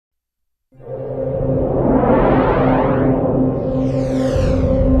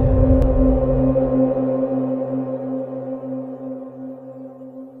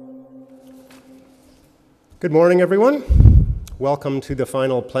Good morning, everyone. Welcome to the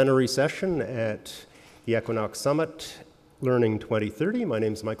final plenary session at the Equinox Summit Learning 2030. My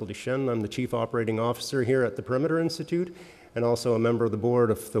name is Michael Duchesne. I'm the Chief Operating Officer here at the Perimeter Institute and also a member of the board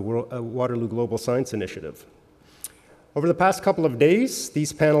of the Waterloo Global Science Initiative. Over the past couple of days,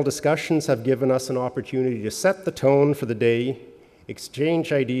 these panel discussions have given us an opportunity to set the tone for the day,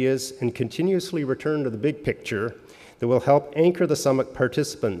 exchange ideas, and continuously return to the big picture that will help anchor the summit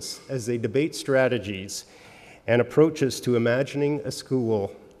participants as they debate strategies and approaches to imagining a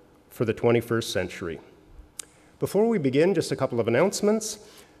school for the 21st century. Before we begin, just a couple of announcements.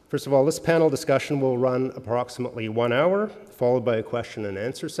 First of all, this panel discussion will run approximately 1 hour, followed by a question and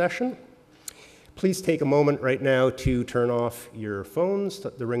answer session. Please take a moment right now to turn off your phones,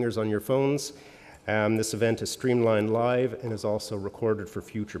 the ringers on your phones. This event is streamlined live and is also recorded for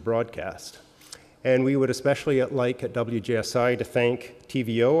future broadcast. And we would especially like at WGSI to thank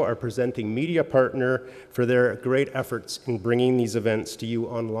TVO, our presenting media partner, for their great efforts in bringing these events to you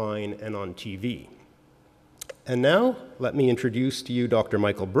online and on TV. And now, let me introduce to you Dr.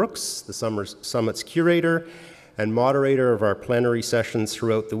 Michael Brooks, the Summit's curator and moderator of our plenary sessions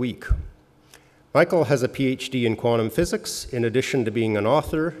throughout the week. Michael has a PhD in quantum physics, in addition to being an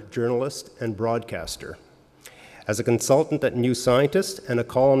author, journalist, and broadcaster. As a consultant at New Scientist and a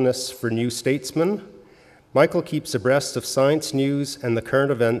columnist for New Statesman, Michael keeps abreast of science news and the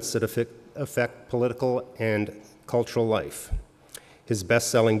current events that affect political and cultural life. His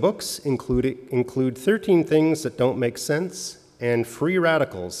best-selling books include 13 Things That Don't Make Sense and Free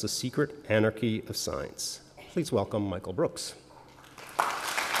Radicals, The Secret Anarchy of Science. Please welcome Michael Brooks.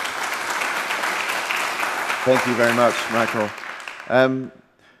 Thank you very much, Michael.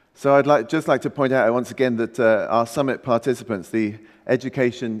 So I'd just like to point out once again that our summit participants, the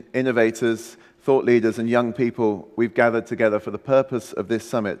education innovators, thought leaders, and young people we've gathered together for the purpose of this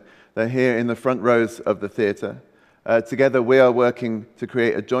summit, they're here in the front rows of the theatre. Together we are working to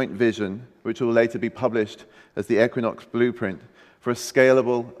create a joint vision, which will later be published as the Equinox Blueprint, for a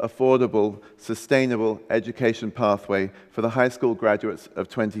scalable, affordable, sustainable education pathway for the high school graduates of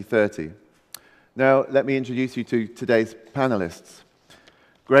 2030. Now, let me introduce you to today's panelists.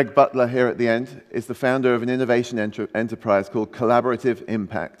 Greg Butler here at the end is the founder of an innovation enterprise called Collaborative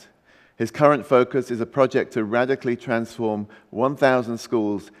Impact. His current focus is a project to radically transform 1,000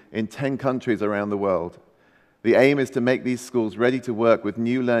 schools in 10 countries around the world. The aim is to make these schools ready to work with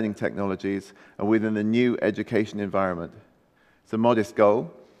new learning technologies and within the new education environment. It's a modest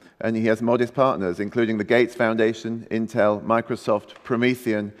goal, and he has modest partners, including the Gates Foundation, Intel, Microsoft,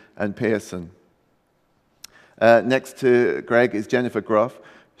 Promethean, and Pearson. Next to Greg is Jennifer Groff.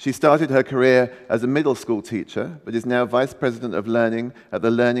 She started her career as a middle school teacher, but is now Vice President of Learning at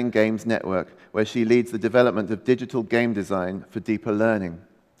the Learning Games Network, where she leads the development of digital game design for deeper learning.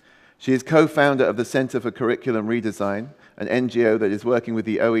 She is co-founder of the Center for Curriculum Redesign, an NGO that is working with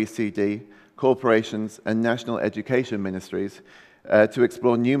the OECD, corporations, and national education ministries to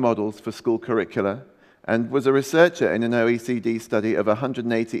explore new models for school curricula, and was a researcher in an OECD study of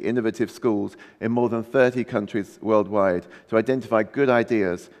 180 innovative schools in more than 30 countries worldwide to identify good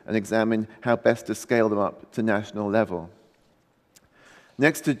ideas and examine how best to scale them up to national level.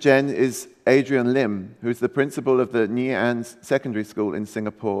 Next to Jen is Adrian Lim, who's the principal of the Nghi An Secondary School in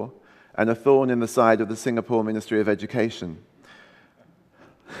Singapore and a thorn in the side of the Singapore Ministry of Education.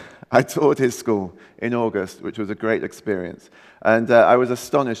 I taught his school in August, which was a great experience. And I was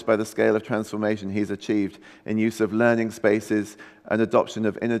astonished by the scale of transformation he's achieved in use of learning spaces and adoption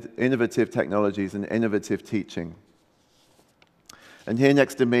of innovative technologies and innovative teaching. And here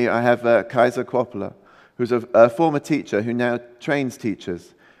next to me, I have Kaisa Kuoppala, who's a former teacher who now trains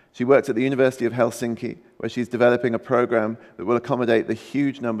teachers. She works at the University of Helsinki, where she's developing a program that will accommodate the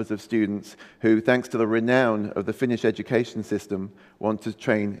huge numbers of students who, thanks to the renown of the Finnish education system, want to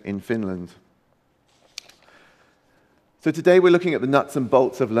train in Finland. So today we're looking at the nuts and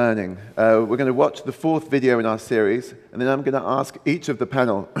bolts of learning. We're going to watch the 4th video in our series, and then I'm going to ask each of the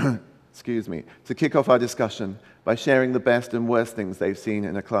panel, to kick off our discussion by sharing the best and worst things they've seen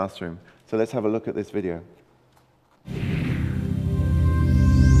in a classroom. So let's have a look at this video.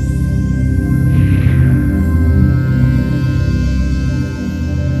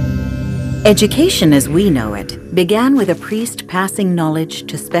 Education as we know it began with a priest passing knowledge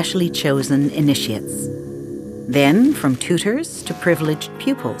to specially chosen initiates. Then from tutors to privileged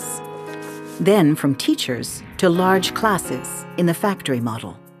pupils. Then from teachers to large classes in the factory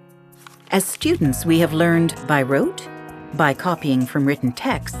model. As students, we have learned by rote, by copying from written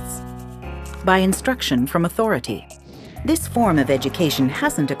texts, by instruction from authority. This form of education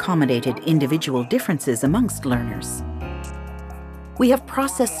hasn't accommodated individual differences amongst learners. We have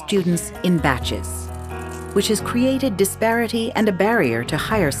processed students in batches. which has created disparity and a barrier to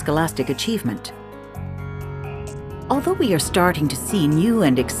higher scholastic achievement. Although we are starting to see new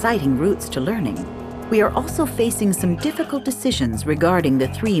and exciting routes to learning, we are also facing some difficult decisions regarding the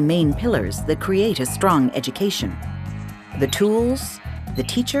three main pillars that create a strong education: the tools, the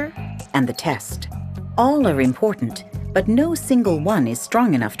teacher, and the test. All are important, but no single one is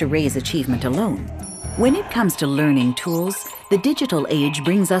strong enough to raise achievement alone. When it comes to learning tools, the digital age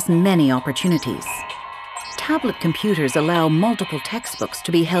brings us many opportunities. Tablet computers allow multiple textbooks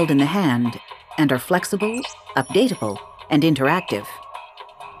to be held in the hand and are flexible, updatable, and interactive.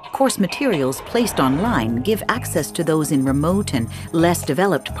 Course materials placed online give access to those in remote and less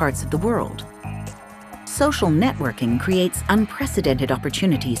developed parts of the world. Social networking creates unprecedented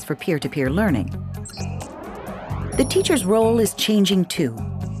opportunities for peer-to-peer learning. The teacher's role is changing too.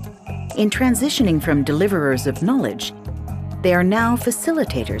 In transitioning from deliverers of knowledge, they are now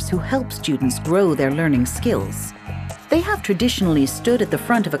facilitators who help students grow their learning skills. They have traditionally stood at the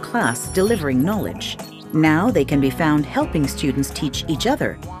front of a class delivering knowledge. Now they can be found helping students teach each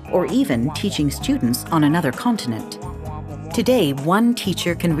other, or even teaching students on another continent. Today, one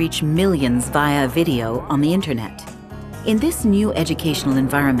teacher can reach millions via video on the internet. In this new educational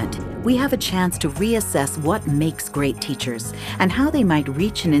environment, we have a chance to reassess what makes great teachers and how they might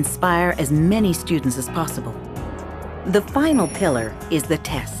reach and inspire as many students as possible. The final pillar is the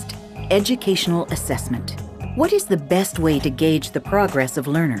test, educational assessment. What is the best way to gauge the progress of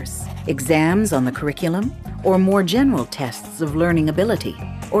learners? Exams on the curriculum, or more general tests of learning ability?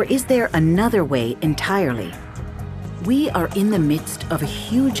 Or is there another way entirely? We are in the midst of a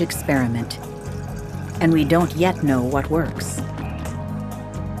huge experiment, and we don't yet know what works.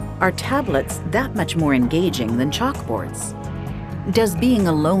 Are tablets that much more engaging than chalkboards? Does being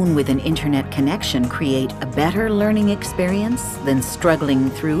alone with an internet connection create a better learning experience than struggling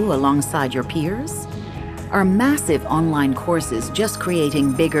through alongside your peers? Are massive online courses just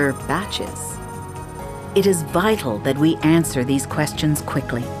creating bigger batches? It is vital that we answer these questions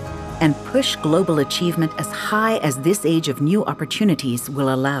quickly and push global achievement as high as this age of new opportunities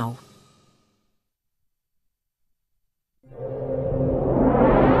will allow.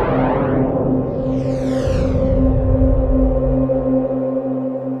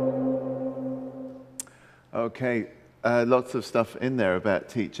 Okay, lots of stuff in there about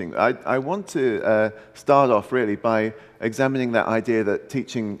teaching. I want to start off really by examining that idea that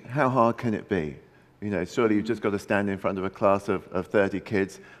teaching, how hard can it be? You know, surely you've just got to stand in front of a class of 30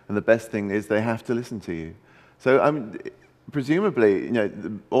 kids, and the best thing is they have to listen to you. So presumably, you know,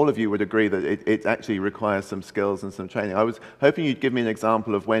 all of you would agree that it actually requires some skills and some training. I was hoping you'd give me an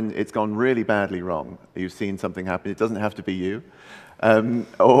example of when it's gone really badly wrong. You've seen something happen. It doesn't have to be you. And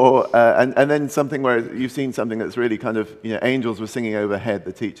then something where you've seen something that's really kind of, you know, angels were singing overhead,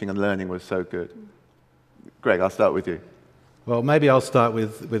 the teaching and learning was so good. Greg, I'll start with you. Well, maybe I'll start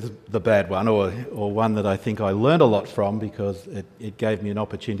with the bad one, or one that I think I learned a lot from because it gave me an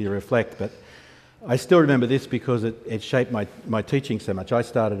opportunity to reflect. But I still remember this because it shaped my teaching so much. I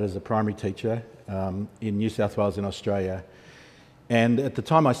started as a primary teacher in New South Wales in Australia. And at the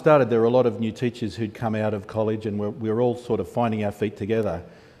time I started, there were a lot of new teachers who'd come out of college, and we were all sort of finding our feet together.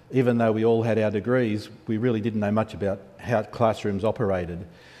 Even though we all had our degrees, we really didn't know much about how classrooms operated.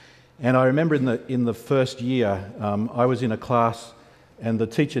 And I remember in the first year, I was in a class, and the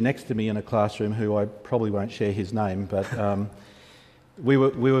teacher next to me in a classroom, who I probably won't share his name, but we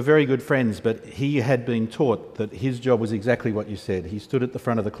were very good friends, but he had been taught that his job was exactly what you said. He stood at the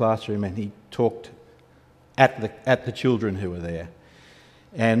front of the classroom and he talked at the children who were there.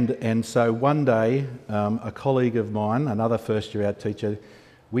 And so one day, a colleague of mine, another first year out teacher,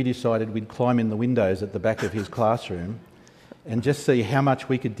 we decided we'd climb in the windows at the back of his classroom and just see how much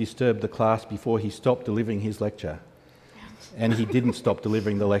we could disturb the class before he stopped delivering his lecture. And he didn't stop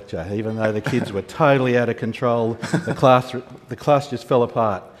delivering the lecture, even though the kids were totally out of control. The class just fell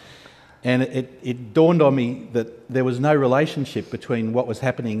apart. And it dawned on me that there was no relationship between what was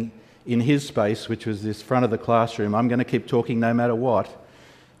happening in his space, which was this front of the classroom, I'm going to keep talking no matter what,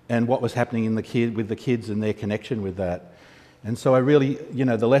 and what was happening with the kids and their connection with that. And so I really, you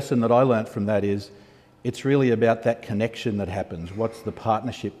know, the lesson that I learnt from that is it's really about that connection that happens. What's the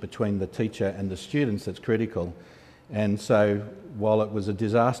partnership between the teacher and the students that's critical? And so while it was a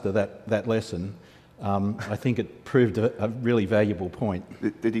disaster, that lesson, I think it proved a really valuable point.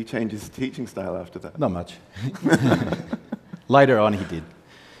 Did he change his teaching style after that? Not much. Later on he did.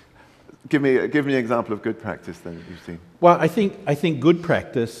 Give me an example of good practice then that you've seen. Well, I think good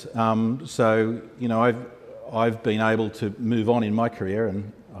practice, so, you know, I've been able to move on in my career,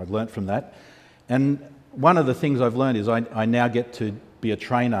 and I've learnt from that. And one of the things I've learned is I now get to be a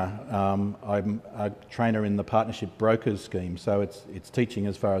trainer. I'm a trainer in the Partnership Brokers scheme, so it's teaching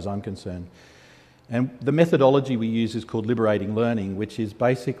as far as I'm concerned. And the methodology we use is called liberating learning, which is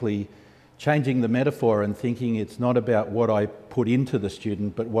basically changing the metaphor and thinking it's not about what I put into the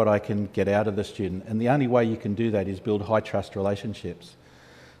student, but what I can get out of the student. And the only way you can do that is build high trust relationships.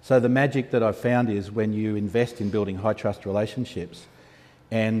 So the magic that I've found is when you invest in building high trust relationships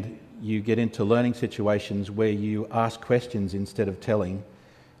and you get into learning situations where you ask questions instead of telling,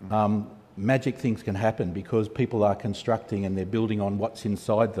 magic things can happen because people are constructing and they're building on what's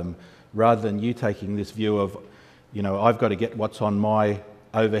inside them rather than you taking this view of, you know, I've got to get what's on my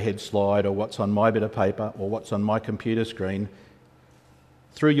overhead slide or what's on my bit of paper or what's on my computer screen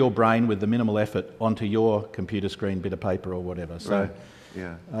through your brain with the minimal effort onto your computer screen bit of paper or whatever. So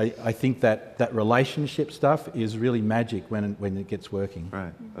yeah. I think that relationship stuff is really magic when it gets working.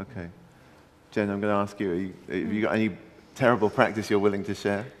 Right, okay. Jen, I'm going to ask you, have you got any terrible practice you're willing to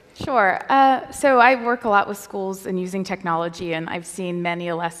share? Sure. So I work a lot with schools and using technology, and I've seen many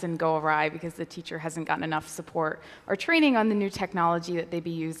a lesson go awry because the teacher hasn't gotten enough support or training on the new technology that they'd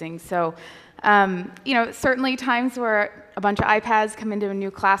be using. So, you know, certainly times where a bunch of iPads come into a new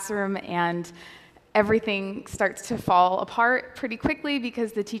classroom and everything starts to fall apart pretty quickly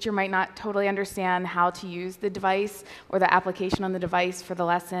because the teacher might not totally understand how to use the device or the application on the device for the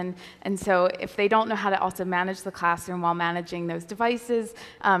lesson. And so if they don't know how to also manage the classroom while managing those devices,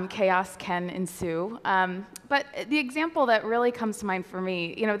 chaos can ensue. But the example that really comes to mind for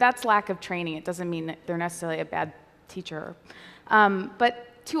me, you know, that's lack of training. It doesn't mean that they're necessarily a bad teacher. But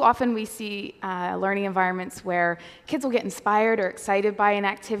too often we see learning environments where kids will get inspired or excited by an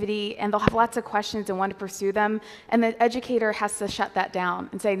activity and they'll have lots of questions and want to pursue them, and the educator has to shut that down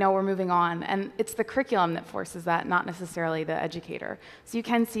and say, no, we're moving on. And it's the curriculum that forces that, not necessarily the educator. So you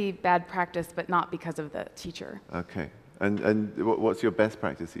can see bad practice, but not because of the teacher. Okay. And what's your best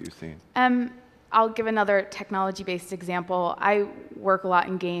practice that you've seen? I'll give another technology-based example. I work a lot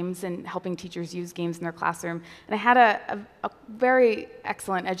in games and helping teachers use games in their classroom. And I had a very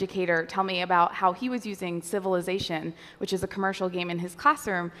excellent educator tell me about how he was using Civilization, which is a commercial game, in his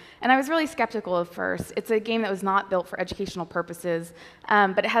classroom. And I was really skeptical at first. It's a game that was not built for educational purposes,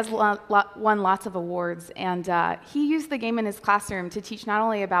 but it has won lots of awards. And he used the game in his classroom to teach not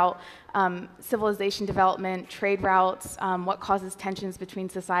only about civilization development, trade routes, what causes tensions between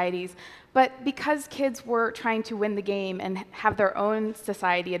societies, but because kids were trying to win the game and have their own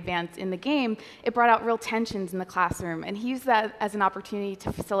society advance in the game, it brought out real tensions in the classroom. And he used that as an opportunity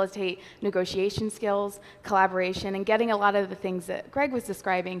to facilitate negotiation skills, collaboration, and getting a lot of the things that Greg was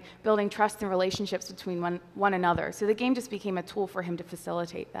describing, building trust and relationships between one another. So the game just became a tool for him to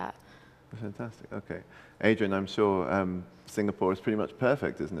facilitate that. Fantastic, okay. Adrian, I'm sure Singapore is pretty much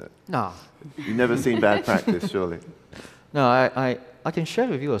perfect, isn't it? No. You've never seen bad practice, surely? No, I can share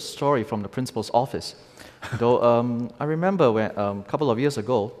with you a story from the principal's office. Though I remember when a couple of years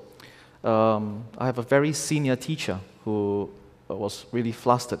ago, I have a very senior teacher who was really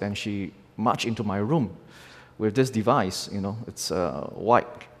flustered, and she marched into my room with this device. You know, it's a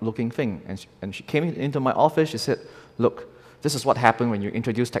white-looking thing, and she came into my office. She said, "Look, this is what happened when you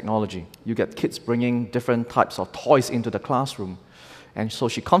introduce technology. You get kids bringing different types of toys into the classroom." And so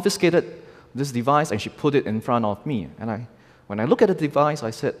she confiscated this device and she put it in front of me. And when I look at the device,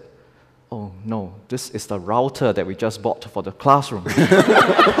 I said, "Oh no, this is the router that we just bought for the classroom."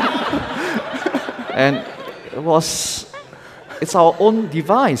 And it's our own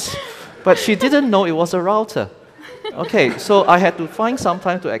device, but she didn't know it was a router. Okay, so I had to find some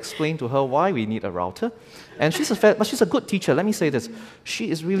time to explain to her why we need a router. And but she's a good teacher. Let me say this: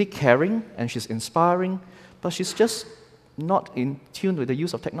 she is really caring and she's inspiring, but she's just not in tune with the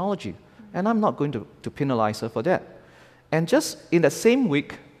use of technology. And I'm not going to penalize her for that. And just in that same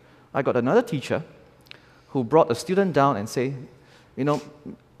week, I got another teacher who brought a student down and say, "You know,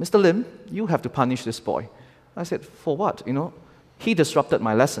 Mr. Lim, you have to punish this boy." I said, "For what? You know, he disrupted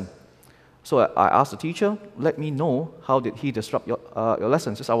my lesson." So I asked the teacher, "Let me know, how did he disrupt your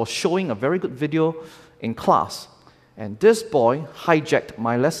lesson?" Because I was showing a very good video in class, and this boy hijacked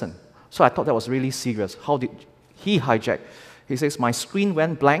my lesson. So I thought that was really serious. How did he hijack? He says, "My screen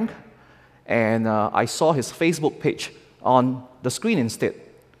went blank, and I saw his Facebook page on the screen instead."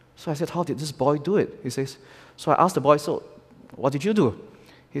 So I said, "How did this boy do it?" He says, so I asked the boy, "So what did you do?"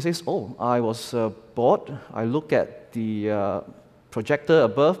 He says, "Oh, I was bored. I looked at the projector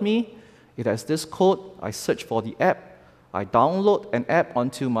above me. It has this code. I search for the app. I download an app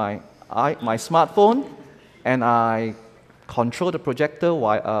onto my smartphone, and I control the projector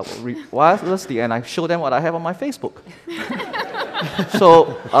wirelessly, and I show them what I have on my Facebook."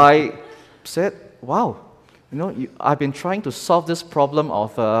 So I said, "Wow, You know, I've been trying to solve this problem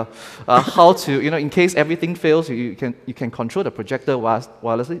of how to, in case everything fails, you can control the projector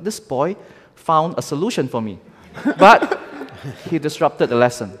wirelessly. This boy found a solution for me, but he disrupted the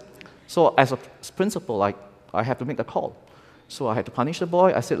lesson. So as a principal, I have to make the call. So I had to punish the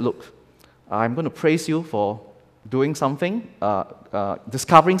boy. I said, look, I'm going to praise you for doing something,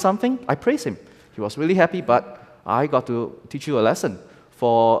 discovering something. I praised him. He was really happy, but I got to teach you a lesson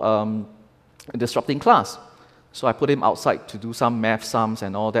for disrupting class. So I put him outside to do some math sums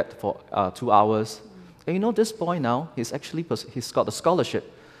and all that for 2 hours. And you know, this boy now, he's got a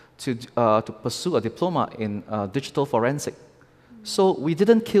scholarship to pursue a diploma in digital forensic. So we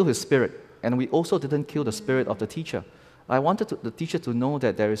didn't kill his spirit, and we also didn't kill the spirit of the teacher. I wanted the teacher to know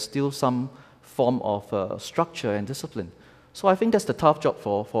that there is still some form of structure and discipline. So I think that's the tough job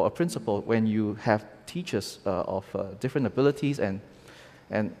for a principal when you have teachers of different abilities and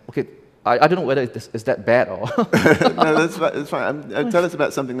okay, I don't know whether it's that bad or... No, that's fine. Tell us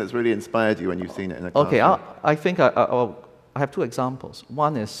about something that's really inspired you when you've seen it in a classroom. Okay, I think I have 2 examples.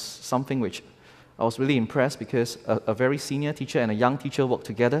 One is something which I was really impressed because a very senior teacher and a young teacher work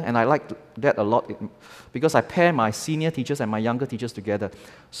together, and I liked that a lot because I pair my senior teachers and my younger teachers together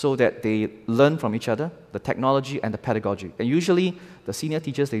so that they learn from each other, the technology and the pedagogy. And usually, the senior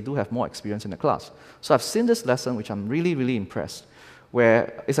teachers, they do have more experience in the class. So I've seen this lesson, which I'm really, really impressed,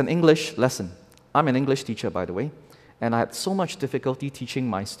 where it's an English lesson. I'm an English teacher, by the way, and I had so much difficulty teaching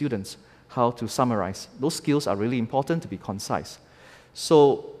my students how to summarize. Those skills are really important to be concise.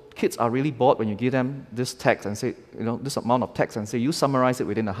 So kids are really bored when you give them this text and say, this amount of text and say, you summarize it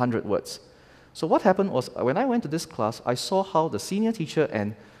within 100 words. So what happened was, when I went to this class, I saw how the senior teacher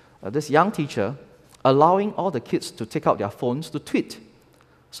and this young teacher allowing all the kids to take out their phones to tweet.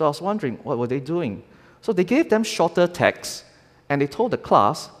 So I was wondering, what were they doing? So they gave them shorter text, and they told the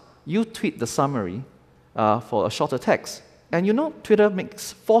class, you tweet the summary for a shorter text. And Twitter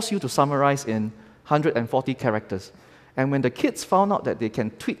force you to summarize in 140 characters. And when the kids found out that they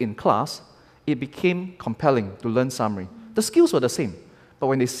can tweet in class, it became compelling to learn summary. The skills were the same, but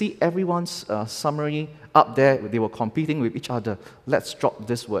when they see everyone's summary up there, they were competing with each other. Let's drop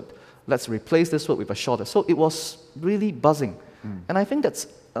this word. Let's replace this word with a shorter. So it was really buzzing. And I think that's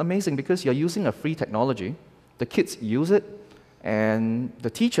amazing because you're using a free technology. The kids use it, and the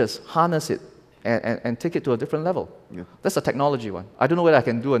teachers harness it and take it to a different level. Yeah. That's a technology one. I don't know whether I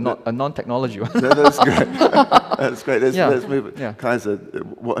can do a non-technology one. No, that's great. That's great. Let's move. Yeah. Kaisa,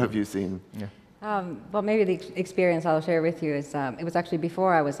 what have you seen? Yeah. Well, maybe the experience I'll share with you is, it was actually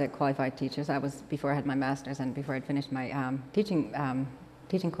before I was a qualified teacher. So before I had my master's and before I'd finished my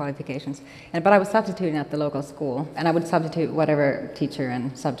teaching qualifications. But I was substituting at the local school, and I would substitute whatever teacher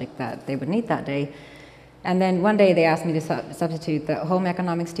and subject that they would need that day. And then one day they asked me to substitute the home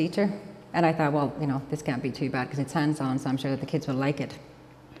economics teacher. And I thought, well, this can't be too bad because it's hands-on, so I'm sure that the kids will like it.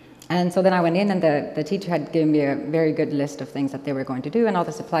 And so then I went in, and the teacher had given me a very good list of things that they were going to do, and all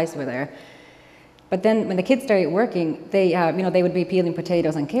the supplies were there. But then when the kids started working, they would be peeling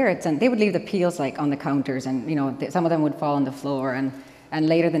potatoes and carrots, and they would leave the peels on the counters, and some of them would fall on the floor. And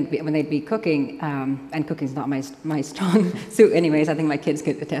later, when they'd be cooking, and cooking's not my strong suit, anyways. I think my kids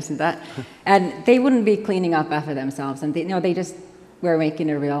could attest to that. And they wouldn't be cleaning up after themselves, and they just were making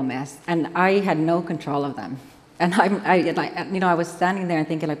a real mess, and I had no control of them. And I was standing there and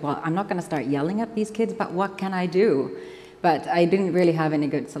thinking, well, I'm not going to start yelling at these kids, but what can I do? But I didn't really have any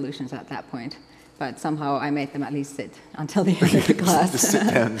good solutions at that point. But somehow I made them at least sit until the end of the class. Just sit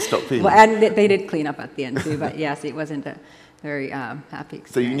down and stop peeling. Well, and they did clean up at the end too. But yes, it wasn't a very happy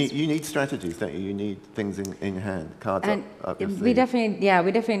experience. So you need strategies, don't you? You need things in hand, cards up your sleeve. We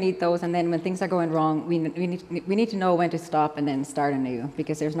definitely need those. And then when things are going wrong, we need to know when to stop and then start anew,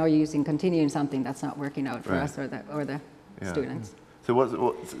 because there's no use in continuing something that's not working out for us or the students.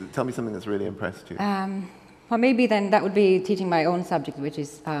 So tell me something that's really impressed you. Well, maybe then that would be teaching my own subject, which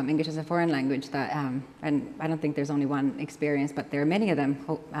is English as a foreign language. And I don't think there's only one experience, but there are many of them,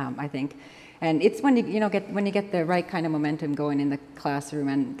 I think. And it's when you get the right kind of momentum going in the classroom,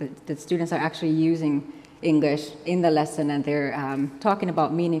 and the students are actually using English in the lesson, and they're talking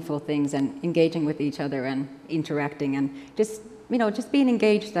about meaningful things and engaging with each other and interacting and just being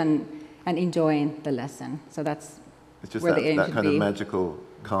engaged and enjoying the lesson. So that's where the aim should be. That kind of magical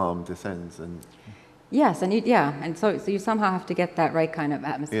calm descends and. Yes, and so you somehow have to get that right kind of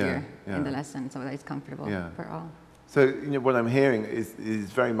atmosphere in the lesson so that it's comfortable for all. So what I'm hearing is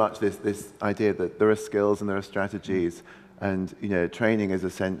very much this idea that there are skills and there are strategies, and training is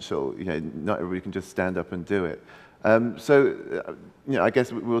essential. Not everybody can just stand up and do it. I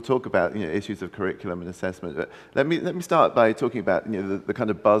guess we'll talk about issues of curriculum and assessment. But let me start by talking about the kind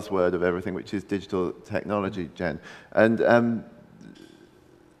of buzzword of everything, which is digital technology, Jen. And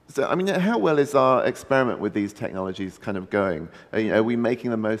so, I mean, how well is our experiment with these technologies kind of going? Are we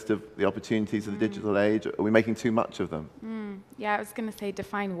making the most of the opportunities of the digital age? Or are we making too much of them? Yeah, I was going to say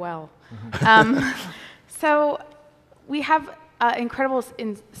define well. So we have incredible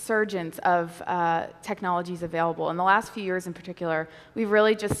insurgence of technologies available. In the last few years in particular, we've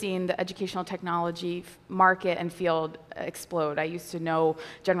really just seen the educational technology market and field explode. I used to know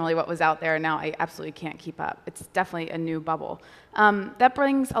generally what was out there, and now I absolutely can't keep up. It's definitely a new bubble. That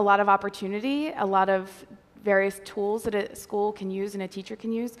brings a lot of opportunity, a lot of various tools that a school can use and a teacher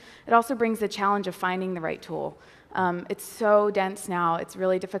can use. It also brings the challenge of finding the right tool. It's so dense now, it's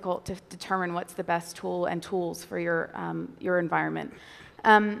really difficult to determine what's the best tool and tools for your environment.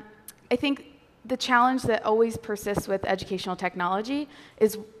 I think the challenge that always persists with educational technology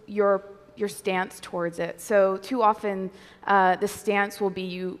is your stance towards it. So too often, the stance will be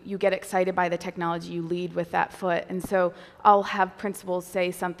you get excited by the technology, you lead with that foot. And so I'll have principals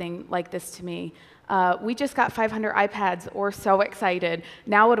say something like this to me, we just got 500 iPads, we're so excited,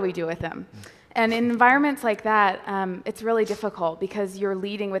 now what do we do with them? And in environments like that, it's really difficult because you're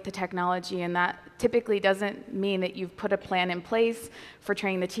leading with the technology, and that typically doesn't mean that you've put a plan in place for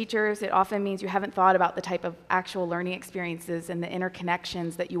training the teachers. It often means you haven't thought about the type of actual learning experiences and the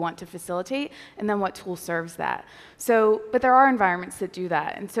interconnections that you want to facilitate, and then what tool serves that. So, but there are environments that do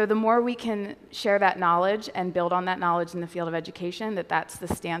that. And so the more we can share that knowledge and build on that knowledge in the field of education, that's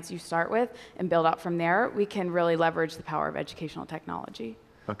the stance you start with, and build out from there, we can really leverage the power of educational technology.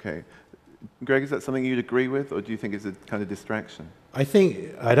 Okay. Greg, is that something you'd agree with, or do you think it's a kind of distraction? I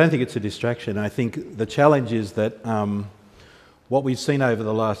don't think it's a distraction. I think the challenge is that what we've seen over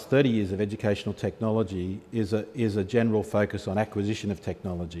the last 30 years of educational technology is a general focus on acquisition of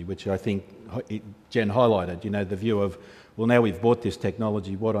technology, which I think Jen highlighted, the view of, well, now we've bought this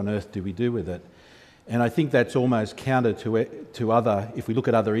technology, what on earth do we do with it? And I think that's almost counter to other, if we look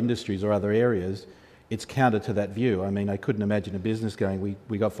at other industries or other areas, it's counter to that view. I mean, I couldn't imagine a business going,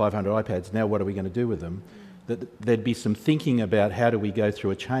 we got 500 iPads, now what are we going to do with them? There'd be some thinking about how do we go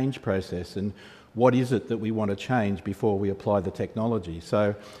through a change process and what is it that we want to change before we apply the technology.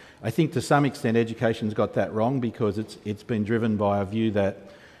 So I think to some extent education's got that wrong because it's been driven by a view that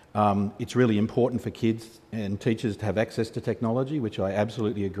it's really important for kids and teachers to have access to technology, which I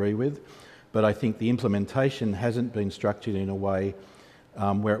absolutely agree with, but I think the implementation hasn't been structured in a way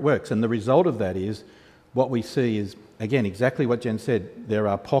where it works. And the result of that is what we see is, again, exactly what Jen said. There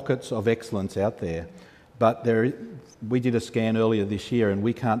are pockets of excellence out there, but we did a scan earlier this year and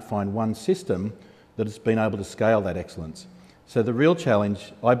we can't find one system that has been able to scale that excellence. So the real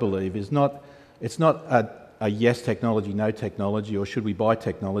challenge, I believe, it's not a yes technology, no technology, or should we buy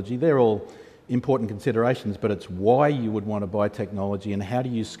technology. They're all important considerations, but it's why you would want to buy technology and how do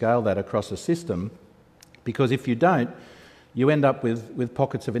you scale that across a system, because if you don't, you end up with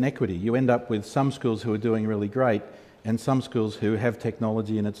pockets of inequity. You end up with some schools who are doing really great and some schools who have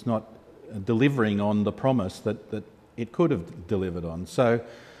technology and it's not delivering on the promise that it could have delivered on. So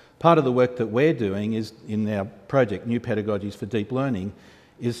part of the work that we're doing is in our project, New Pedagogies for Deep Learning,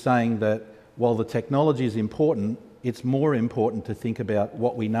 is saying that while the technology is important, it's more important to think about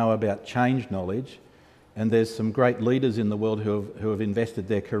what we know about change knowledge. And there's some great leaders in the world who have invested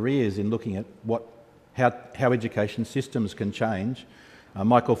their careers in looking at how education systems can change.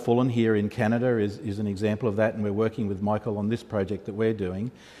 Michael Fullen here in Canada is an example of that, and we're working with Michael on this project that we're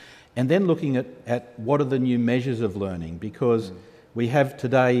doing. And then looking at what are the new measures of learning, because we have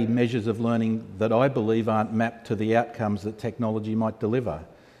today measures of learning that I believe aren't mapped to the outcomes that technology might deliver.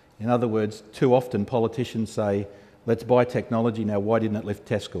 In other words, too often politicians say, let's buy technology now, why didn't it lift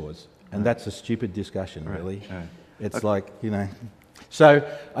test scores? And that's a stupid discussion, really. Right. It's like, So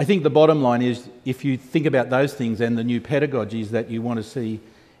I think the bottom line is, if you think about those things and the new pedagogies that you want to see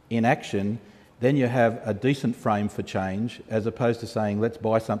in action, then you have a decent frame for change, as opposed to saying, let's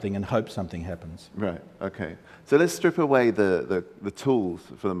buy something and hope something happens. Right, okay. So let's strip away the tools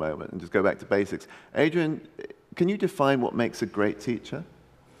for the moment and just go back to basics. Adrian, can you define what makes a great teacher?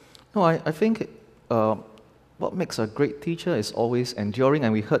 No, I think what makes a great teacher is always enduring,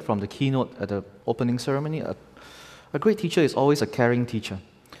 and we heard from the keynote at the opening ceremony, a great teacher is always a caring teacher.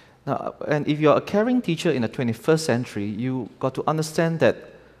 Now, and if you're a caring teacher in the 21st century, you got to understand that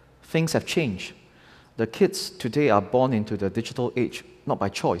things have changed. The kids today are born into the digital age, not by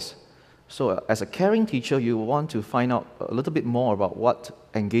choice. So as a caring teacher, you want to find out a little bit more about what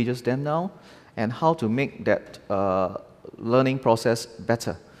engages them now and how to make that learning process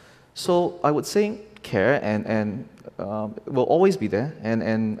better. So I would say care and will always be there.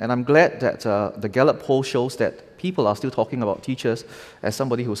 And I'm glad that the Gallup poll shows that people are still talking about teachers as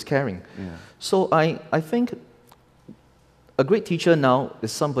somebody who's caring. Yeah. So I think a great teacher now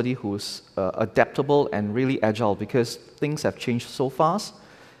is somebody who's adaptable and really agile, because things have changed so fast,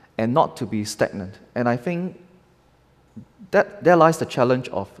 and not to be stagnant. And I think that there lies the challenge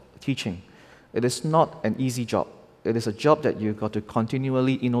of teaching. It is not an easy job. It is a job that you've got to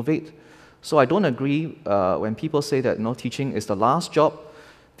continually innovate. So I don't agree when people say that teaching is the last job.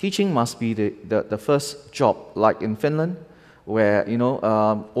 Teaching must be the first job, like in Finland, where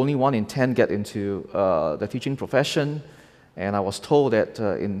only 1 in 10 get into the teaching profession. And I was told that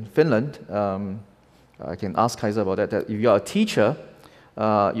in Finland, I can ask Kaisa about that if you're a teacher,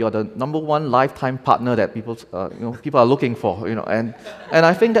 you're the #1 lifetime partner that people are looking for. And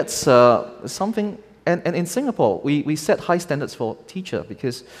I think that's something. And in Singapore, we set high standards for teacher,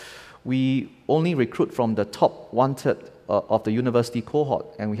 because we only recruit from the top 1/3 of the university cohort,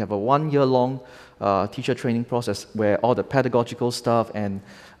 and we have a 1-year-long teacher training process where all the pedagogical stuff and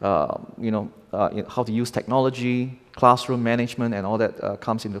how to use technology, classroom management, and all that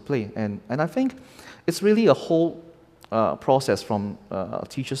comes into play. And I think it's really a whole process from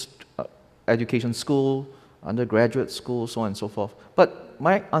teachers' education school, undergraduate school, so on and so forth. But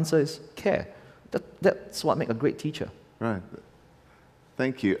my answer is care. That's what makes a great teacher. Right.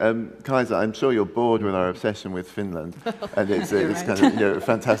 Thank you. Kaisa, I'm sure you're bored with our obsession with Finland, and it's kind of a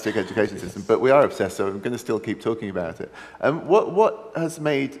fantastic education system, but we are obsessed, so I'm going to still keep talking about it. What has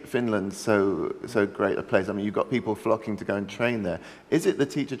made Finland so great a place? I mean, you've got people flocking to go and train there. Is it the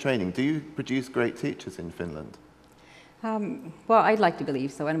teacher training? Do you produce great teachers in Finland? Well, I'd like to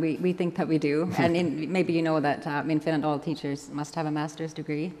believe so, and we think that we do. And maybe you know that in Finland, all teachers must have a master's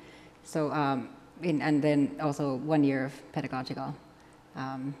degree. So, and then also 1 year of pedagogical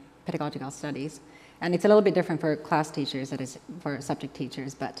studies. And it's a little bit different for class teachers than it is for subject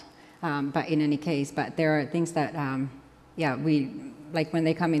teachers, but in any case, but there are things that, we, like when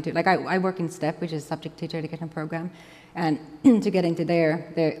they come into, like I work in STEP, which is Subject Teacher Education Program, and to get into there,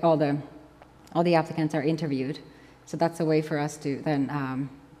 all the applicants are interviewed. So that's a way for us to then,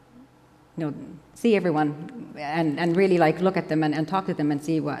 see everyone and really like look at them and talk to them and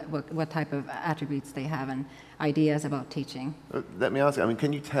see what type of attributes they have and ideas about teaching. Let me ask you,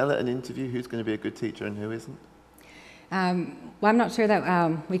 can you tell at an interview who's going to be a good teacher and who isn't? Well, I'm not sure that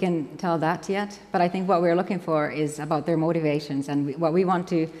we can tell that yet, but I think what we're looking for is about their motivations, and what we want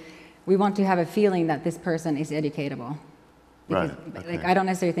to have a feeling that this person is educatable. Because, right. Okay. Like, I don't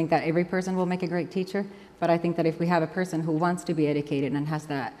necessarily think that every person will make a great teacher, but I think that if we have a person who wants to be educated and has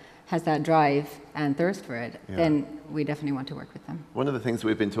that drive and thirst for it, then we definitely want to work with them. One of the things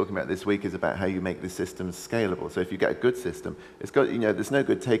we've been talking about this week is about how you make the system scalable. So if you get a good system, it's got, there's no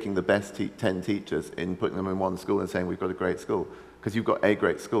good taking the best 10 teachers and putting them in one school and saying we've got a great school, because you've got a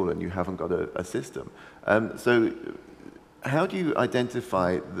great school and you haven't got a system. So how do you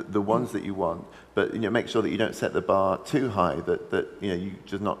identify the ones that you want, but make sure that you don't set the bar too high, that you're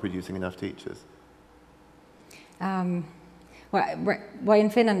just not producing enough teachers? Well, in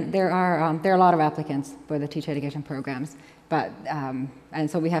Finland there are a lot of applicants for the teacher education programs, but and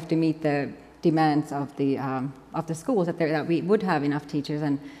so we have to meet the demands of the schools that we would have enough teachers,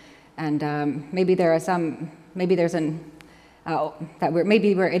 and maybe there are some, maybe there's that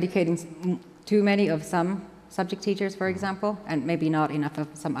we're educating too many of some subject teachers, for example, and maybe not enough of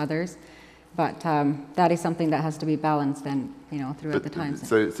some others. But that is something that has to be balanced and throughout the times.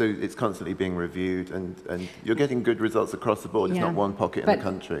 So it's constantly being reviewed, and you're getting good results across the board. It's not one pocket in the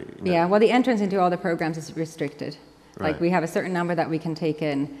country. Yeah, well, the entrance into all the programs is restricted. Right. Like we have a certain number that we can take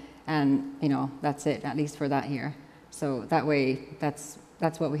in, and that's it, at least for that year. So that way, that's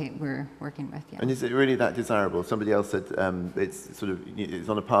what we're working with. Yeah. And is it really that desirable? Somebody else said it's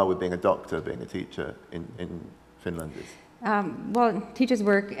on a par with being a doctor, being a teacher in Finland. Well, teachers'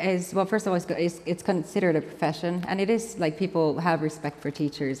 work is, well, first of all, it's considered a profession, and it is like people have respect for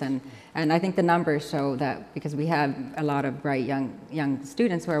teachers, and I think the numbers show that, because we have a lot of bright young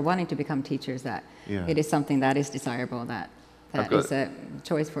students who are wanting to become teachers, that it is something that is desirable, that is a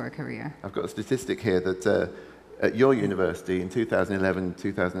choice for a career. I've got a statistic here that at your university in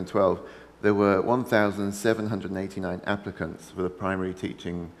 2011-2012, there were 1,789 applicants for the primary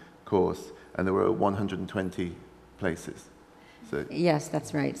teaching course, and there were 120 places. So yes,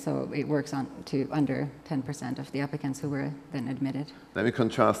 that's right. So it works on to under 10% of the applicants who were then admitted. Let me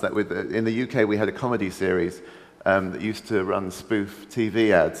contrast that with, in the UK we had a comedy series that used to run spoof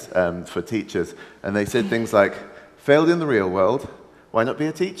TV ads for teachers, and they said things like, failed in the real world, why not be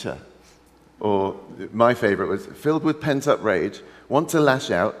a teacher? Or my favorite was filled with pent-up rage, want to lash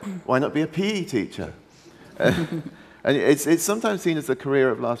out, why not be a PE teacher? And it's sometimes seen as a career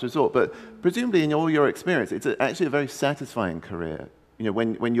of last resort, but presumably in all your experience, it's actually a very satisfying career. You know,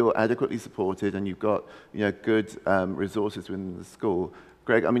 when you're adequately supported and you've got, you know, good resources within the school.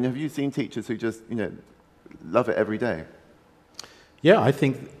 Greg, I mean, have you seen teachers who just, you know, love it every day? Yeah, I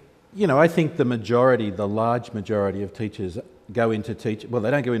think the large majority of teachers go into well, they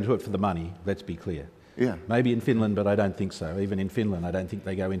don't go into it for the money, let's be clear. Yeah. Maybe in Finland, but I don't think so. Even in Finland, I don't think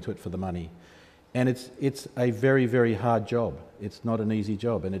they go into it for the money. And it's a very, very hard job. It's not an easy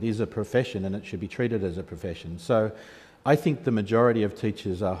job, and it is a profession, and it should be treated as a profession. So I think the majority of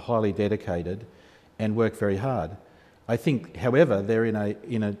teachers are highly dedicated and work very hard. I think, however, they're in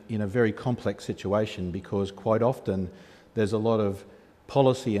a very complex situation because quite often there's a lot of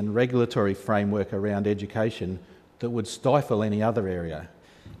policy and regulatory framework around education that would stifle any other area.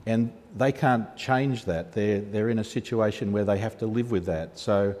 And they can't change that. They're in a situation where they have to live with that.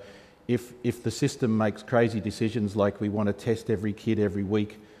 So if the system makes crazy decisions like we want to test every kid every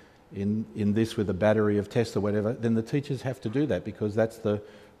week in this with a battery of tests or whatever, then the teachers have to do that because that's the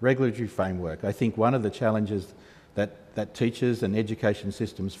regulatory framework. I think one of the challenges that teachers and education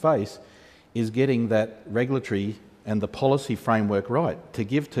systems face is getting that regulatory and the policy framework right to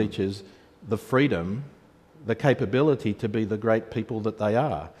give teachers the freedom, the capability to be the great people that they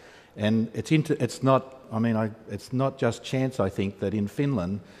are. And it's not just chance, I think, that in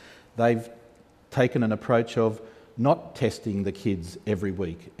Finland they've taken an approach of not testing the kids every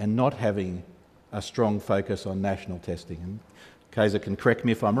week and not having a strong focus on national testing. And Kaisa can correct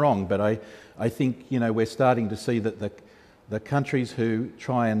me if I'm wrong, but I think, you know, we're starting to see that the countries who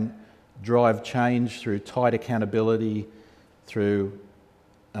try and drive change through tight accountability, through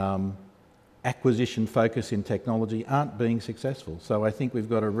acquisition focus in technology aren't being successful. So I think we've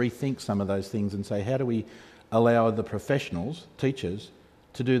got to rethink some of those things and say, how do we allow the professionals, teachers,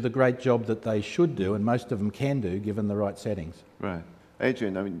 to do the great job that they should do, and most of them can do, given the right settings. Right.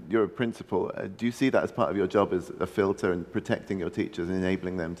 Adrian, I mean, you're a principal. Do you see that as part of your job as a filter in protecting your teachers and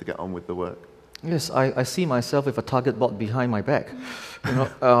enabling them to get on with the work? Yes, I see myself with a target bot behind my back. You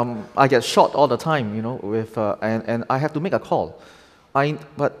know, I get shot all the time, you know, and I have to make a call.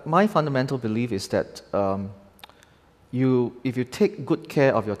 But my fundamental belief is that if you take good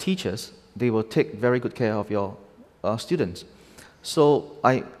care of your teachers, they will take very good care of your students. So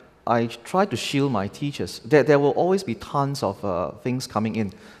I try to shield my teachers. There will always be tons of things coming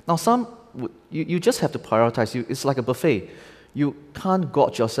in. Now, you just have to prioritize. It's like a buffet. You can't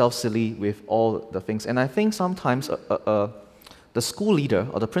gorge yourself silly with all the things. And I think sometimes the school leader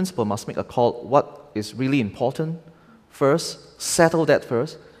or the principal must make a call what is really important first, settle that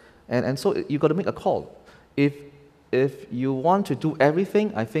first, and so you've got to make a call. If you want to do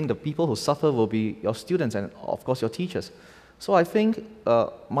everything, I think the people who suffer will be your students and, of course, your teachers. So I think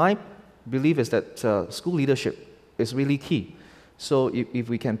my belief is that school leadership is really key. So if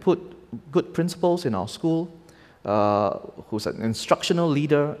we can put good principals in our school, who's an instructional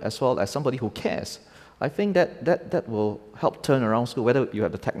leader as well as somebody who cares, I think that will help turn around school, whether you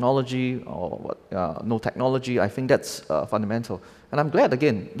have the technology or no technology. I think that's fundamental. And I'm glad,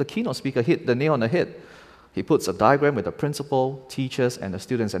 again, the keynote speaker hit the nail on the head. He puts a diagram with the principal, teachers, and the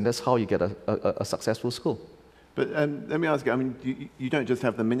students, and that's how you get a successful school. But let me ask you, I mean, you don't just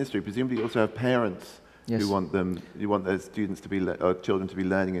have the ministry, presumably you also have parents Yes. who want their students to be, or children to be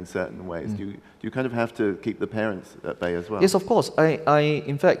learning in certain ways. Do you kind of have to keep the parents at bay as well? Yes, of course.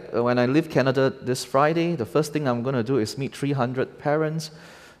 In fact, when I leave Canada this Friday, the first thing I'm going to do is meet 300 parents.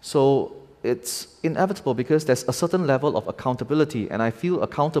 So it's inevitable because there's a certain level of accountability, and I feel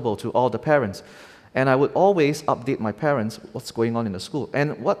accountable to all the parents. And I would always update my parents what's going on in the school.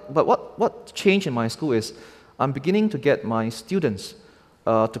 And what changed in my school is I'm beginning to get my students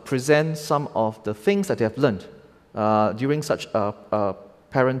to present some of the things that they have learned during such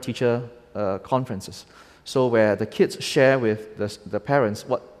parent-teacher conferences. So where the kids share with the parents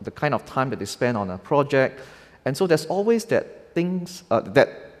what the kind of time that they spend on a project. And so there's always that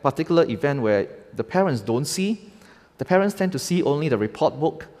particular event where the parents don't see. The parents tend to see only the report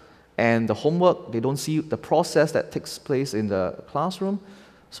book and the homework. They don't see the process that takes place in the classroom.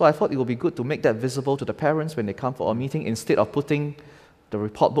 So I thought it would be good to make that visible to the parents when they come for a meeting instead of putting the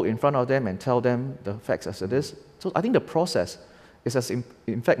report book in front of them and tell them the facts as it is. So I think the process is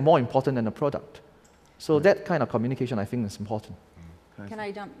in fact more important than the product. So that kind of communication I think is important. Can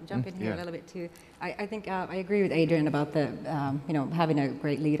I jump in here a little bit too? I think I agree with Adrian about the having a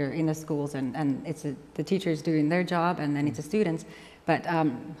great leader in the schools, and it's the teachers doing their job, and then it's the students. But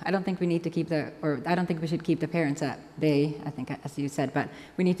I don't think we need to I don't think we should keep the parents at bay, I think, as you said, but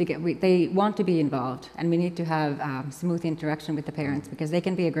we need to they want to be involved, and we need to have smooth interaction with the parents because they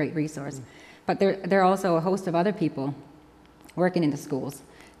can be a great resource. But there are also a host of other people working in the schools.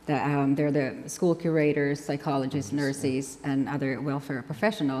 They're the school curators, psychologists, nurses, and other welfare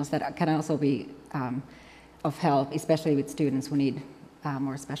professionals that can also be of help, especially with students who need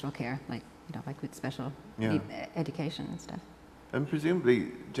more special care, like with special need education and stuff. And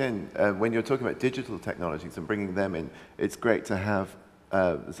presumably, Jen, when you're talking about digital technologies and bringing them in, it's great to have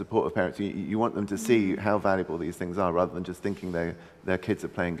the support of parents. You want them to see how valuable these things are rather than just thinking their kids are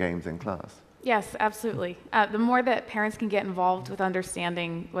playing games in class. Yes, absolutely. The more that parents can get involved with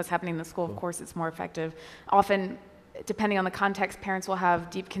understanding what's happening in the school, of course, it's more effective. Often, depending on the context, parents will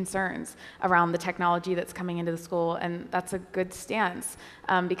have deep concerns around the technology that's coming into the school, and that's a good stance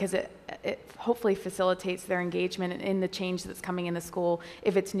because it hopefully facilitates their engagement in the change that's coming in the school,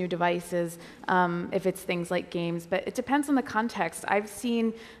 if it's new devices, if it's things like games, but it depends on the context. I've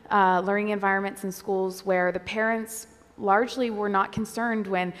seen learning environments in schools where the parents largely were not concerned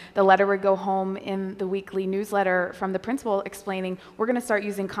when the letter would go home in the weekly newsletter from the principal explaining, we're going to start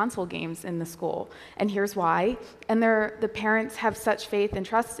using console games in the school, and here's why. And the parents have such faith and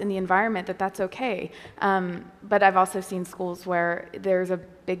trust in the environment that that's okay. But I've also seen schools where there's a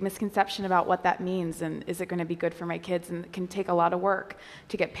big misconception about what that means and is it going to be good for my kids, and it can take a lot of work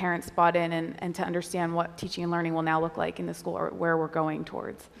to get parents bought in and to understand what teaching and learning will now look like in the school or where we're going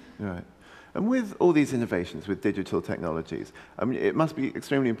towards. Right. And with all these innovations with digital technologies, I mean, it must be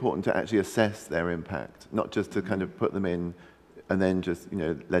extremely important to actually assess their impact, not just to kind of put them in and then just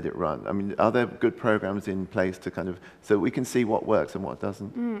let it run. I mean, are there good programs in place to kind of so we can see what works and what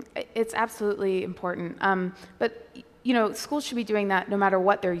doesn't? It's absolutely important, but schools should be doing that no matter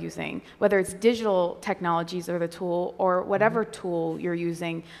what they're using, whether it's digital technologies or the tool or whatever tool you're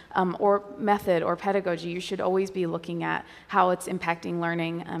using or method or pedagogy. You should always be looking at how it's impacting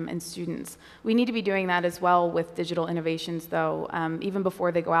learning and students. We need to be doing that as well with digital innovations, though, even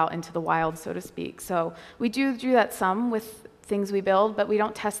before they go out into the wild, so to speak. So we do that some with things we build, but we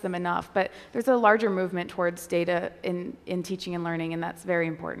don't test them enough. But there's a larger movement towards data in teaching and learning, and that's very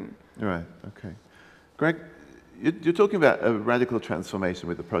important. Right, okay. Greg, you're talking about a radical transformation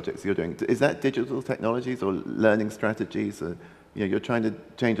with the projects you're doing. Is that digital technologies or learning strategies? You're trying to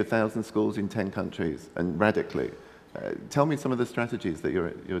change 1,000 schools in 10 countries and radically. Tell me some of the strategies that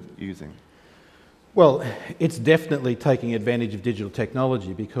you're using. Well, it's definitely taking advantage of digital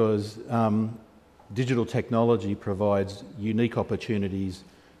technology because digital technology provides unique opportunities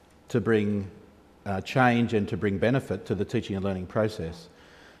to bring change and to bring benefit to the teaching and learning process.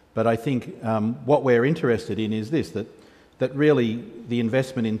 But I think what we're interested in is this, that really the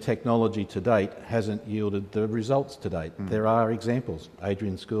investment in technology to date hasn't yielded the results to date. There are examples.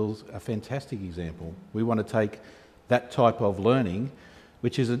 Adrian School's a fantastic example. We want to take that type of learning,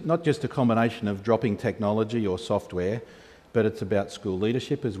 which is not just a combination of dropping technology or software, but it's about school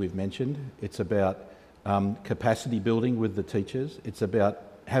leadership, as we've mentioned. It's about capacity building with the teachers. It's about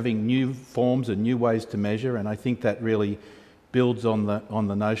having new forms and new ways to measure, and I think that really builds on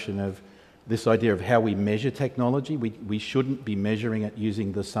the notion of this idea of how we measure technology. We shouldn't be measuring it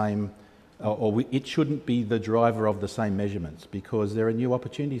using the same, it shouldn't be the driver of the same measurements because there are new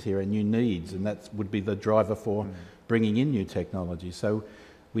opportunities here and new needs, and that would be the driver for bringing in new technology. So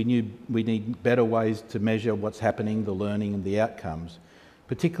we need better ways to measure what's happening, the learning and the outcomes,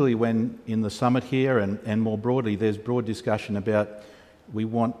 particularly when in the summit here and more broadly there's broad discussion about we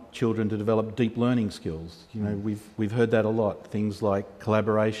want children to develop deep learning skills. We've heard that a lot. Things like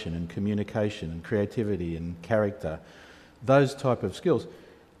collaboration and communication and creativity and character, those type of skills.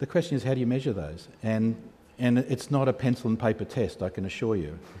 The question is, how do you measure those? And it's not a pencil and paper test, I can assure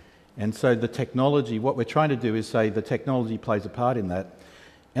you. And so the technology, what we're trying to do is say the technology plays a part in that.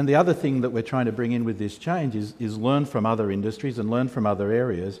 And the other thing that we're trying to bring in with this change is learn from other industries and learn from other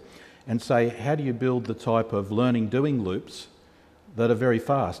areas and say, how do you build the type of learning doing loops that are very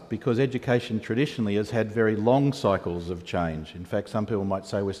fast, because education traditionally has had very long cycles of change. In fact, some people might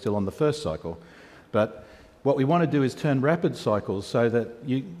say we're still on the first cycle. But what we want to do is turn rapid cycles so that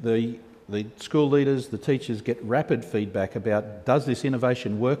the school leaders, the teachers get rapid feedback about does this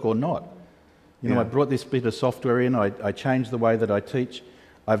innovation work or not. I brought this bit of software in, I changed the way that I teach,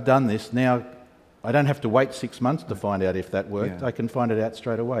 I've done this, now I don't have to wait 6 months to find out if that worked, I can find it out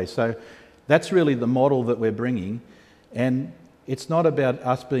straight away. So that's really the model that we're bringing, and it's not about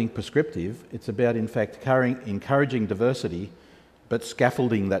us being prescriptive, it's about in fact encouraging diversity, but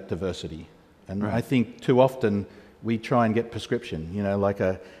scaffolding that diversity. And I think too often we try and get prescription, you know,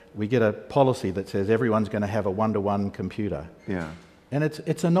 we get a policy that says everyone's going to have a one-to-one computer. Yeah. And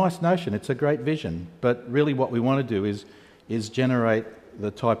it's a nice notion, it's a great vision, but really what we want to do is generate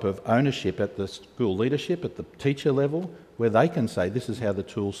the type of ownership at the school leadership, at the teacher level, where they can say, this is how the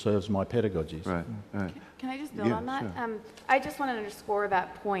tool serves my pedagogies. Right, right. Can I just build Yeah, on that? sure. I just want to underscore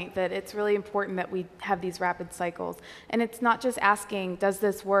that point, that it's really important that we have these rapid cycles. And it's not just asking, does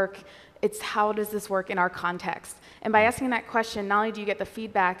this work? It's how does this work in our context? And by asking that question, not only do you get the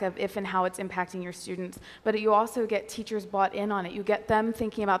feedback of if and how it's impacting your students, but you also get teachers bought in on it. You get them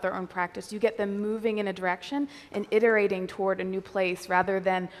thinking about their own practice. You get them moving in a direction and iterating toward a new place rather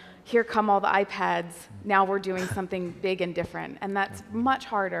than, here come all the iPads, now we're doing something big and different. And that's much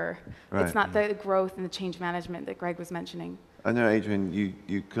harder. Right. It's not the growth and the change management that Greg was mentioning. I know, Adrian,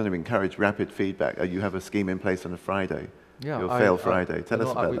 you kind of encourage rapid feedback. You have a scheme in place on a Friday. Yeah, Your Fail Friday. Tell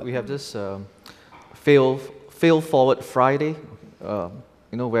us about that. We have this Fail Forward Friday,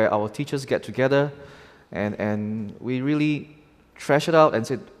 where our teachers get together and we really trash it out and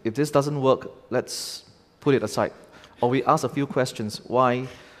say, if this doesn't work, let's put it aside. Or we ask a few questions. Why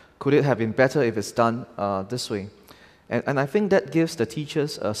could it have been better if it's done this way? And I think that gives the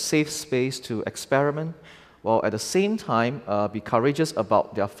teachers a safe space to experiment, while at the same time be courageous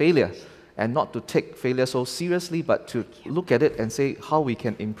about their failure and not to take failure so seriously, but to look at it and say how we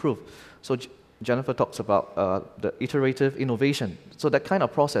can improve. So Jennifer talks about the iterative innovation. So that kind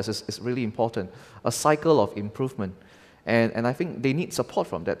of process is really important, a cycle of improvement. And I think they need support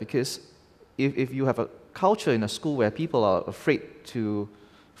from that, because if you have a culture in a school where people are afraid to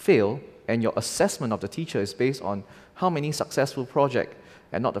fail, and your assessment of the teacher is based on how many successful projects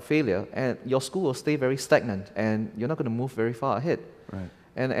and not the failure, and your school will stay very stagnant, and you're not going to move very far ahead. Right.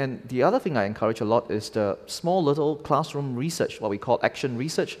 And the other thing I encourage a lot is the small little classroom research, what we call action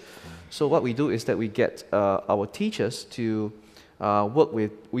research. So what we do is that we get our teachers to work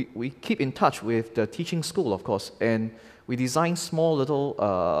with, we keep in touch with the teaching school, of course, and we design small little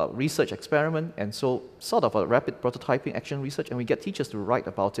research experiment, and so sort of a rapid prototyping action research, and we get teachers to write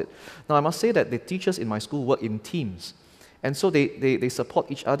about it. Now I must say that the teachers in my school work in teams, and so they support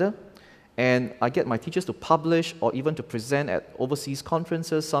each other. And I get my teachers to publish or even to present at overseas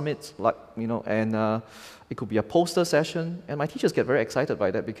conferences, summits, and it could be a poster session. And my teachers get very excited by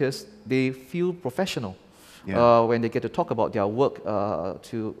that because they feel professional when they get to talk about their work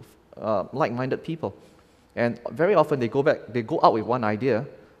to like-minded people. And very often they go out with one idea,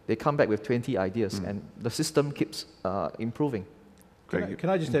 they come back with 20 ideas, and the system keeps improving. Can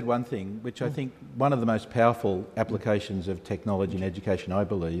I just add one thing, which I think one of the most powerful applications of technology in education, I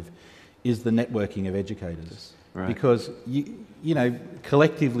believe, is the networking of educators. Right. Because,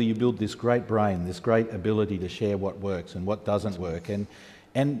 collectively you build this great brain, this great ability to share what works and what doesn't work.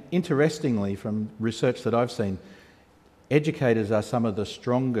 And interestingly, from research that I've seen, educators are some of the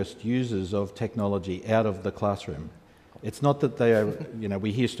strongest users of technology out of the classroom. It's not that they are,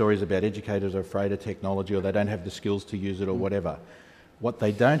 we hear stories about educators are afraid of technology or they don't have the skills to use it or whatever. What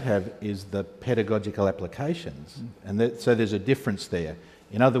they don't have is the pedagogical applications. And so there's a difference there.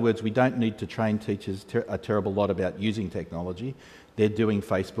 In other words, we don't need to train teachers a terrible lot about using technology. They're doing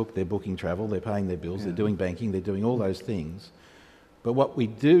Facebook, they're booking travel, they're paying their bills, they're doing banking, they're doing all those things. But what we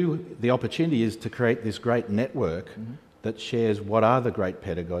do, the opportunity is to create this great network that shares what are the great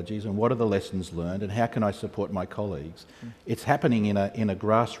pedagogies and what are the lessons learned and how can I support my colleagues. It's happening in a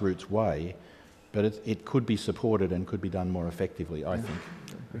grassroots way, but it could be supported and could be done more effectively, I think.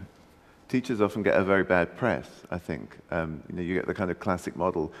 Teachers often get a very bad press, I think. You get the kind of classic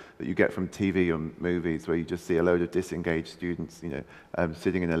model that you get from TV or movies where you just see a load of disengaged students,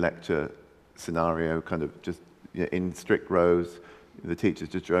 sitting in a lecture scenario, kind of just in strict rows, the teacher's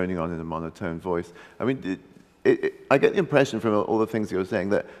just droning on in a monotone voice. I mean, I get the impression from all the things you're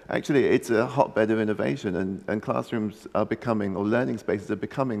saying that actually it's a hotbed of innovation and classrooms are becoming, or learning spaces are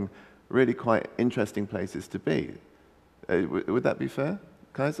becoming really quite interesting places to be. Would that be fair,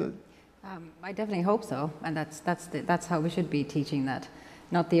 Kaisa? I definitely hope so, and that's how we should be teaching that,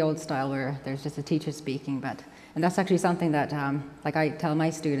 not the old style where there's just a teacher speaking, and that's actually something that, like I tell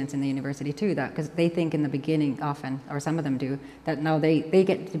my students in the university too, that because they think in the beginning often, or some of them do, that now they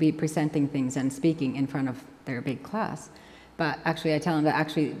get to be presenting things and speaking in front of their big class, but actually I tell them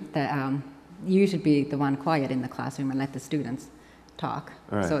that you should be the one quiet in the classroom and let the students talk.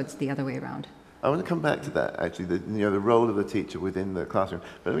 Right. So it's the other way around. I want to come back to that, actually, the role of the teacher within the classroom.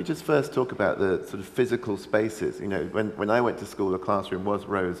 But let me just first talk about the sort of physical spaces. When I went to school, a classroom was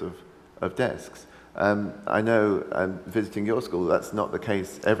rows of desks. I know, visiting your school, that's not the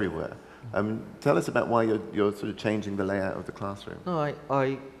case everywhere. Tell us about why you're sort of changing the layout of the classroom. No,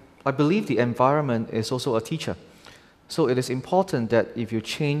 I believe the environment is also a teacher. So it is important that if you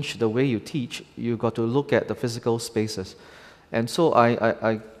change the way you teach, you've got to look at the physical spaces. And so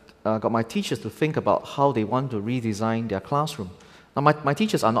I got my teachers to think about how they want to redesign their classroom. Now, my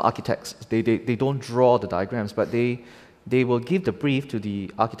teachers are not architects. They don't draw the diagrams, but they will give the brief to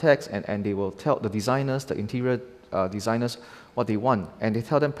the architects, and they will tell the designers, the interior designers, what they want. And they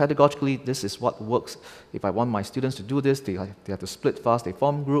tell them pedagogically, this is what works. If I want my students to do this, they have to split fast, they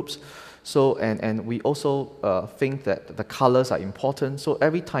form groups. So, and we also think that the colors are important. So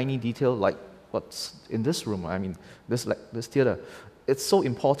every tiny detail, like what's in this room, I mean, this theater, it's so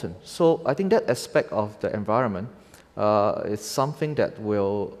important. So I think that aspect of the environment is something that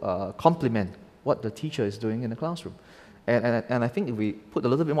will complement what the teacher is doing in the classroom. And I think if we put a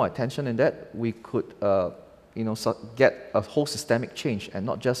little bit more attention in that, we could get a whole systemic change and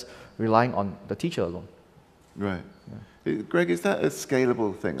not just relying on the teacher alone. Right. Yeah. Greg, is that a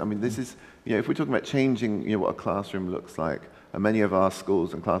scalable thing? I mean, this is, if we're talking about changing, what a classroom looks like, and many of our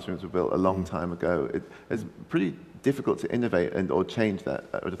schools and classrooms were built a long time ago, it's pretty difficult to innovate or change that.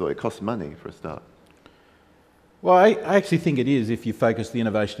 I would have thought it costs money for a start. Well, I actually think it is if you focus the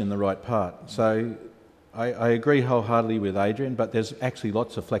innovation in the right part. So I agree wholeheartedly with Adrian, but there's actually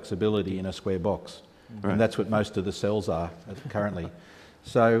lots of flexibility in a square box. Right. And that's what most of the cells are currently.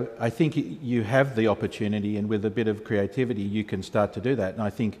 So I think you have the opportunity, and with a bit of creativity you can start to do that. And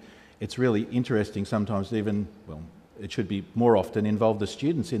I think it's really interesting sometimes even, well, it should be more often involve the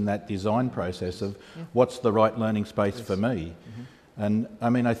students in that design process of what's the right learning space for me. And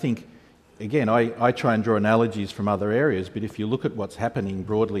I mean, I think, again, I try and draw analogies from other areas, but if you look at what's happening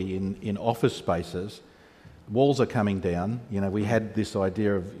broadly in office spaces, walls are coming down. We had this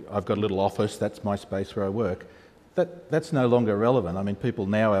idea of, I've got a little office, that's my space where I work. That's no longer relevant. I mean, people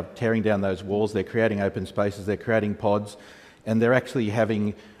now are tearing down those walls, they're creating open spaces, they're creating pods, and they're actually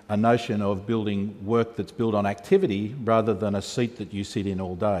having a notion of building work that's built on activity rather than a seat that you sit in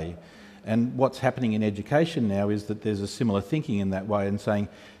all day. And what's happening in education now is that there's a similar thinking in that way, and saying,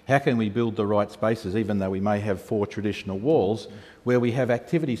 how can we build the right spaces, even though we may have 4 traditional walls, where we have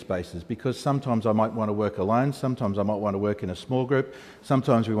activity spaces? Because sometimes I might want to work alone, sometimes I might want to work in a small group,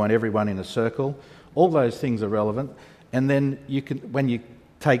 sometimes we want everyone in a circle. All those things are relevant. And then you can, when you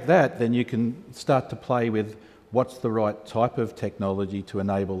take that, then you can start to play with what's the right type of technology to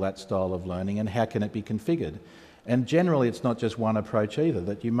enable that style of learning, and how can it be configured. And generally it's not just one approach either,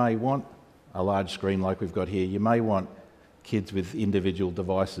 that you may want a large screen like we've got here, you may want kids with individual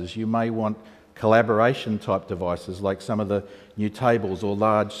devices, you may want collaboration type devices like some of the new tables or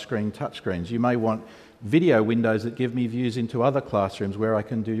large screen touchscreens, you may want video windows that give me views into other classrooms where I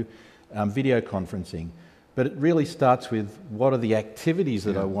can do video conferencing. But it really starts with what are the activities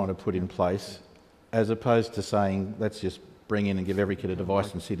that I want to put in place, as opposed to saying let's just bring in and give every kid a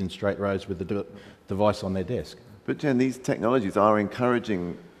device and sit in straight rows with the device on their desk. But Jen, these technologies are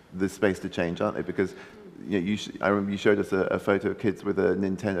encouraging the space to change, aren't they? Because I remember you showed us a photo of kids with a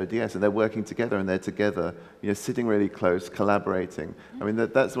Nintendo DS, and they're working together, and they're together, sitting really close, collaborating. I mean,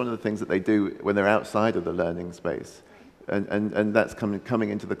 that's one of the things that they do when they're outside of the learning space, and that's coming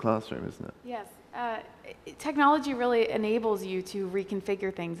into the classroom, isn't it? Yes. Technology really enables you to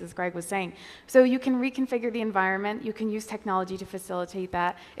reconfigure things, as Greg was saying. So you can reconfigure the environment, you can use technology to facilitate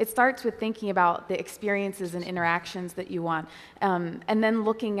that. It starts with thinking about the experiences and interactions that you want, and then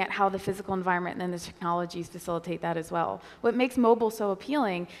looking at how the physical environment and then the technologies facilitate that as well. What makes mobile so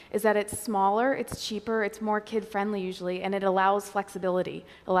appealing is that it's smaller, it's cheaper, it's more kid-friendly usually, and it allows flexibility,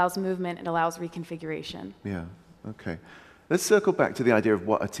 allows movement, it allows reconfiguration. Yeah, okay. Let's circle back to the idea of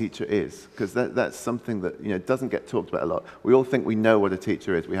what a teacher is, because that's something that doesn't get talked about a lot. We all think we know what a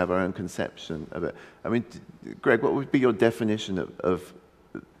teacher is. We have our own conception of it. I mean, Greg, what would be your definition of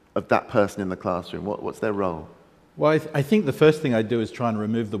that person in the classroom? What's their role? Well, I think the first thing I do is try and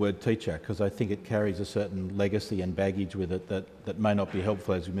remove the word teacher, because I think it carries a certain legacy and baggage with it that may not be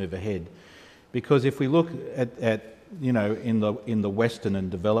helpful as we move ahead. Because if we look at in the Western and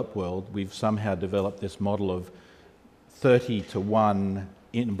developed world, we've somehow developed this model of 30 to 1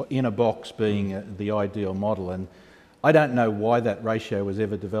 in a box being the ideal model, and I don't know why that ratio was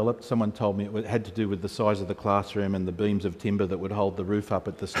ever developed. Someone told me it had to do with the size of the classroom and the beams of timber that would hold the roof up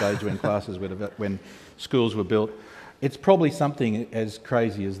at the stage when schools were built. It's probably something as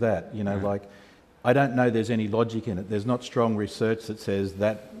crazy as that, like I don't know there's any logic in it. There's not strong research that says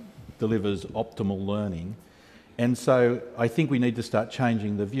that delivers optimal learning. And so I think we need to start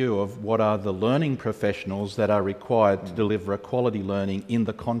changing the view of what are the learning professionals that are required to deliver a quality learning in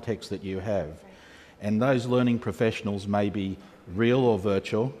the context that you have. And those learning professionals may be real or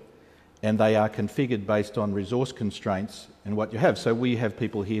virtual, and they are configured based on resource constraints and what you have. So we have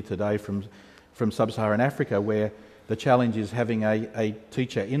people here today from sub-Saharan Africa where the challenge is having a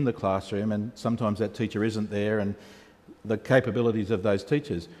teacher in the classroom, and sometimes that teacher isn't there, and the capabilities of those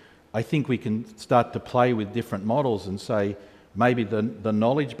teachers. I think we can start to play with different models and say maybe the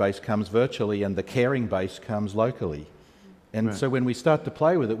knowledge base comes virtually and the caring base comes locally. And so when we start to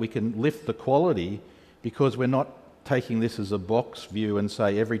play with it, we can lift the quality, because we're not taking this as a box view and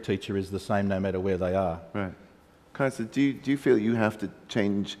say every teacher is the same no matter where they are. Right. Kaisa, do you feel you have to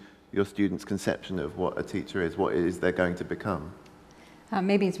change your students' conception of what a teacher is, what it is they're going to become?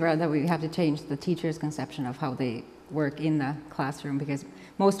 Maybe it's rather that we have to change the teacher's conception of how they work in the classroom, because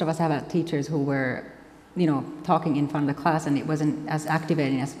most of us have had teachers who were, talking in front of the class, and it wasn't as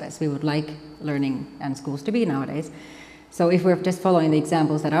activating as we would like learning and schools to be nowadays. So if we're just following the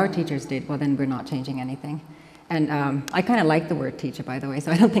examples that our teachers did, well, then we're not changing anything. And I kind of like the word teacher, by the way,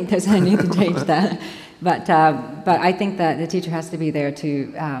 so I don't think there's any need to change that. But I think that the teacher has to be there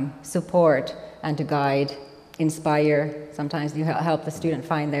to support and to guide, inspire. Sometimes you help the student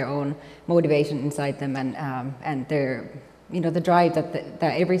find their own motivation inside them, and their, the drive that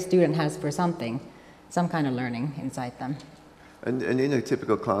every student has for something, some kind of learning inside them. And in a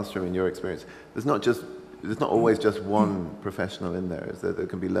typical classroom, in your experience, there's not always just one professional in there, is there? There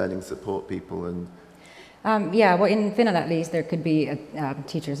can be learning support people and... Yeah, well, in Finland at least, there could be a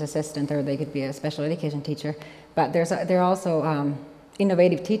teacher's assistant, or they could be a special education teacher. But there are also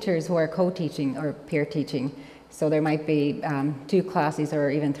innovative teachers who are co-teaching or peer teaching. So there might be 2 classes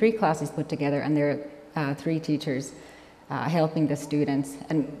or even 3 classes put together, and there are 3 teachers helping the students.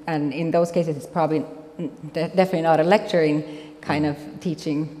 And in those cases, it's probably definitely not a lecturing kind of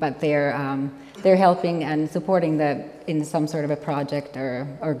teaching, but they're helping and supporting in some sort of a project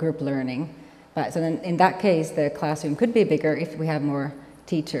or group learning. But so then in that case, the classroom could be bigger if we have more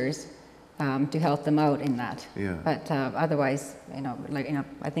teachers to help them out in that. Yeah. But otherwise,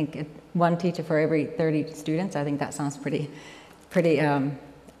 I think 1 teacher for every 30 students. I think that sounds pretty. That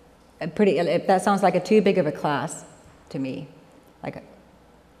sounds like too big of a class to me. I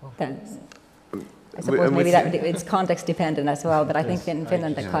suppose maybe it's context dependent as well. But I think in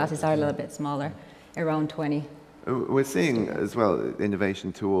Finland the classes are a little bit smaller, around 20. We're seeing as well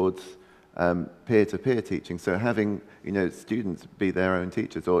innovation towards peer-to-peer teaching, so having students be their own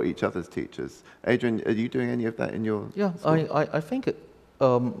teachers or each other's teachers. Adrian, are you doing any of that in your school? I think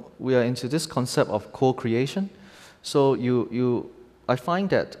we are into this concept of co-creation. So I find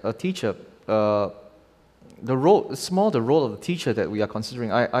that a teacher, the role of the teacher that we are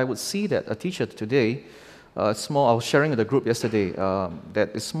considering. I would see that a teacher today, I was sharing with the group yesterday, that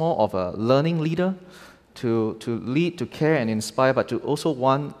it's more of a learning leader, to lead, to care and inspire, but to also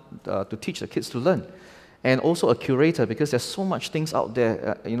want to teach the kids to learn. And also a curator, because there's so much things out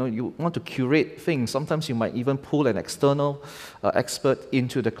there, you want to curate things. Sometimes you might even pull an external expert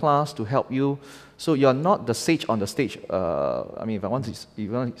into the class to help you. So you're not the sage on the stage, if I want to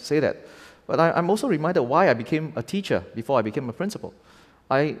say that. But I'm also reminded why I became a teacher before I became a principal.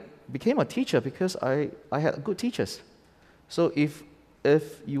 I became a teacher because I had good teachers. So if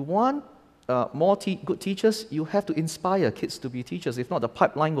you want more good teachers, you have to inspire kids to be teachers. If not, the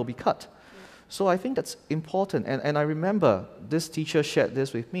pipeline will be cut. So I think that's important. And I remember this teacher shared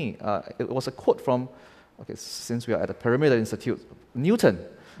this with me. It was a quote from, since we are at the Perimeter Institute, Newton,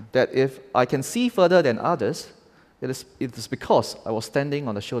 that if I can see further than others, it is because I was standing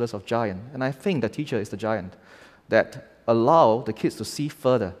on the shoulders of giants. And I think the teacher is the giant that allow the kids to see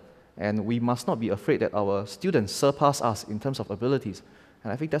further. And we must not be afraid that our students surpass us in terms of abilities.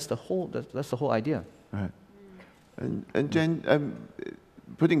 And I think that's the whole idea. Right. And Jen,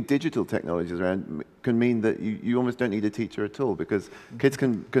 putting digital technologies around can mean that you almost don't need a teacher at all, because kids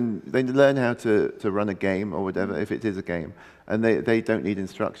they learn how to run a game or whatever, if it is a game, and they don't need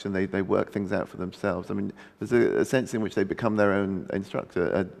instruction. They work things out for themselves. I mean, there's a sense in which they become their own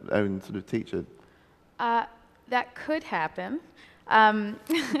instructor, own sort of teacher. That could happen.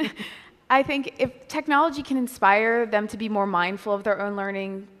 I think if technology can inspire them to be more mindful of their own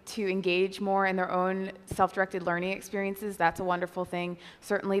learning, to engage more in their own self-directed learning experiences, that's a wonderful thing.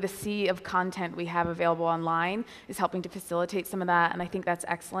 Certainly the sea of content we have available online is helping to facilitate some of that, and I think that's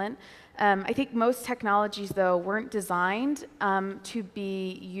excellent. I think most technologies, though, weren't designed to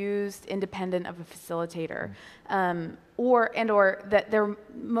be used independent of a facilitator, or that they're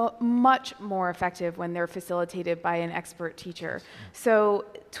much more effective when they're facilitated by an expert teacher. So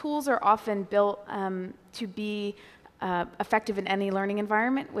tools are often built to be effective in any learning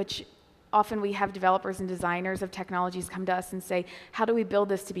environment, which often we have developers and designers of technologies come to us and say, how do we build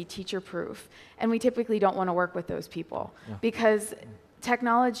this to be teacher-proof? And we typically don't want to work with those people, because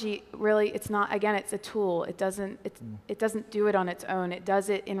technology really, it's not, again, it's a tool. It doesn't do it on its own. It does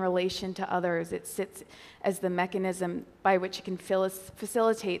it in relation to others. It sits as the mechanism by which it can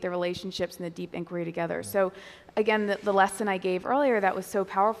facilitate the relationships and the deep inquiry together. So again, the lesson I gave earlier that was so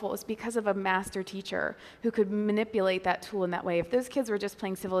powerful was because of a master teacher who could manipulate that tool in that way. If those kids were just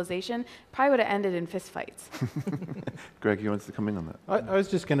playing Civilization, probably would have ended in fistfights. Greg, you wanted to come in on that? I was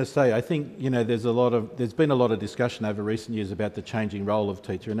just going to say, I think, you know, there's been a lot of discussion over recent years about the changing role of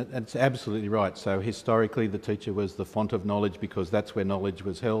teacher, and it's absolutely right. So historically, the teacher was the font of knowledge because that's where knowledge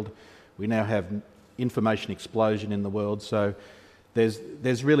was held. We now have information explosion in the world, so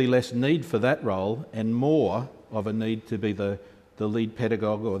there's really less need for that role and more of a need to be the lead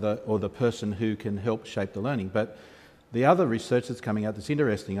pedagogue or the person who can help shape the learning. But the other research that's coming out that's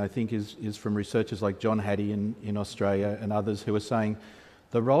interesting, I think, is from researchers like John Hattie in Australia and others who are saying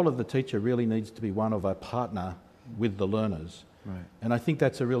the role of the teacher really needs to be one of a partner with the learners. Right. And I think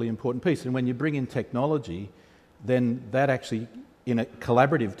that's a really important piece. And when you bring in technology, then that actually, in a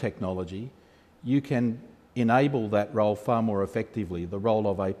collaborative technology, you can enable that role far more effectively, the role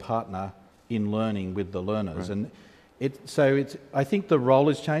of a partner in learning with the learners. Right. And I think the role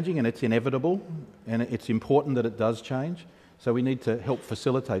is changing and it's inevitable and it's important that it does change. So we need to help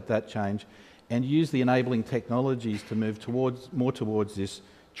facilitate that change and use the enabling technologies to move more towards this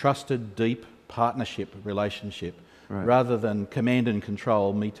trusted, deep partnership relationship, right, rather than command and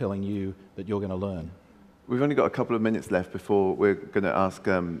control, me telling you that you're going to learn. We've only got a couple of minutes left before we're going to ask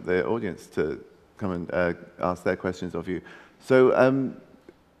the audience to come and ask their questions of you. So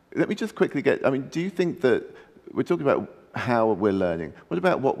let me just quickly do you think that, we're talking about how we're learning. What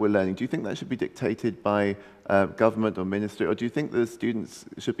about what we're learning? Do you think that should be dictated by government or ministry, or do you think the students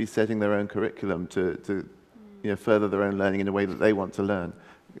should be setting their own curriculum to further their own learning in a way that they want to learn?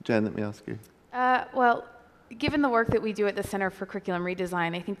 Jen, let me ask you. Well, given the work that we do at the Center for Curriculum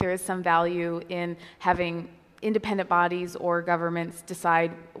Redesign, I think there is some value in having independent bodies or governments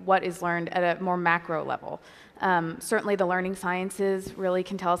decide what is learned at a more macro level. Certainly the learning sciences really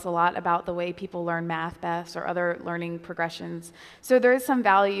can tell us a lot about the way people learn math best or other learning progressions. So there is some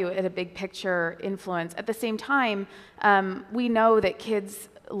value at a big picture influence. At the same time, we know that kids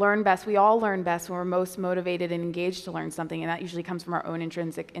learn best, we all learn best when we're most motivated and engaged to learn something, and that usually comes from our own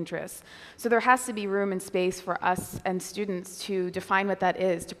intrinsic interests. So there has to be room and space for us and students to define what that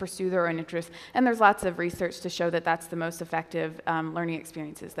is, to pursue their own interests. And there's lots of research to show that that's the most effective learning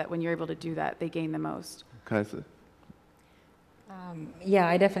experiences, that when you're able to do that, they gain the most. Kaisa? Yeah,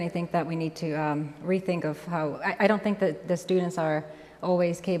 I definitely think that we need to rethink of how, I don't think that the students are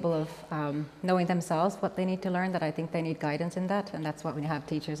always capable of knowing themselves what they need to learn, that I think they need guidance in that, and that's what we have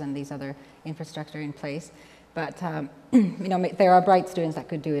teachers and these other infrastructure in place. But there are bright students that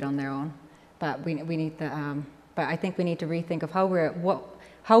could do it on their own, but we need the, but I think we need to rethink of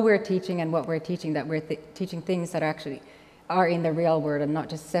how we're teaching and what we're teaching, that we're teaching things that actually are in the real world and not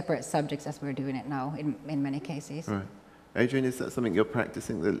just separate subjects as we're doing it now in many cases. Right. Adrian, is that something you're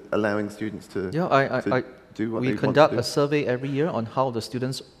practicing, allowing students to, I do what we they conduct want to do? a survey every year on how the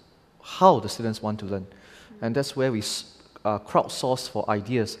students want to learn, and that's where we crowdsource for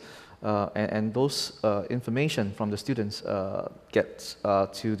ideas, and those information from the students gets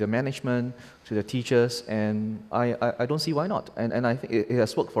to the management, to the teachers, and I don't see why not, and I think it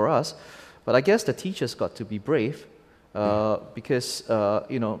has worked for us, but I guess the teachers got to be brave. Because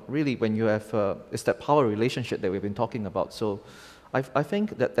really, when you have it's that power relationship that we've been talking about. So, I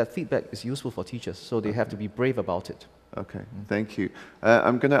think that feedback is useful for teachers. So they have to be brave about it. Okay, thank you.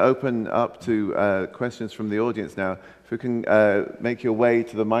 I'm going to open up to questions from the audience now. If you can make your way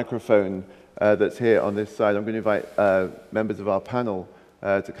to the microphone that's here on this side, I'm going to invite members of our panel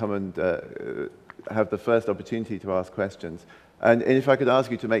to come and have the first opportunity to ask questions. And if I could ask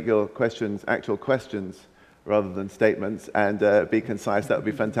you to make your questions actual questions, rather than statements, and be concise, that would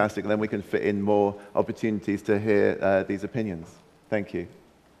be fantastic. And then we can fit in more opportunities to hear these opinions. Thank you.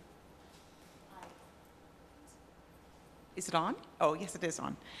 Is it on? Oh, yes, it is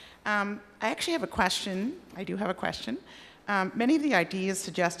on. I actually have a question. I do have a question. Many of the ideas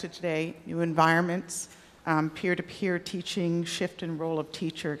suggested today, new environments, peer-to-peer teaching, shift in role of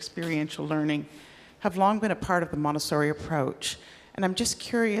teacher, experiential learning, have long been a part of the Montessori approach. And I'm just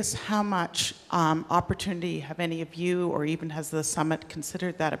curious how much opportunity have any of you, or even has the summit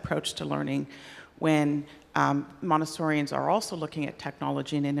considered that approach to learning when Montessorians are also looking at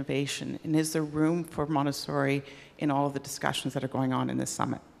technology and innovation? And is there room for Montessori in all of the discussions that are going on in this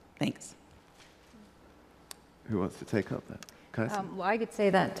summit? Thanks. Who wants to take up that? Kaisa? Well, I could say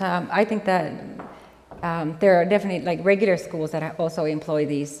that I think that there are definitely regular schools that also employ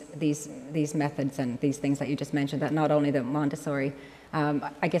these methods and these things that you just mentioned, that not only the Montessori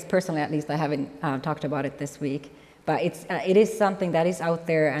I guess personally, at least, I haven't talked about it this week. But it is something that is out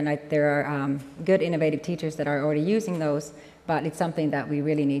there, and there are good, innovative teachers that are already using those. But it's something that we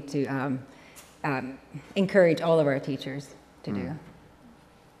really need to encourage all of our teachers to do.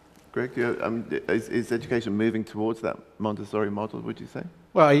 Greg, is education moving towards that Montessori model, would you say?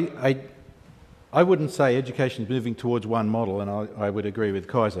 Well, I wouldn't say education is moving towards one model, and I would agree with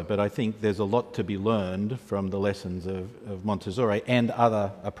Kaisa, but I think there's a lot to be learned from the lessons of Montessori and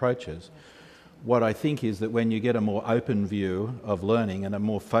other approaches. What I think is that when you get a more open view of learning and a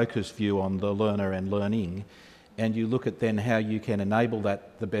more focused view on the learner and learning, and you look at then how you can enable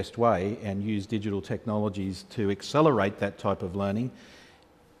that the best way and use digital technologies to accelerate that type of learning,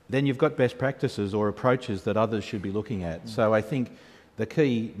 then you've got best practices or approaches that others should be looking at. So I think the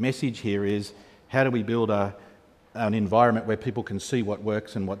key message here is, how do we build an environment where people can see what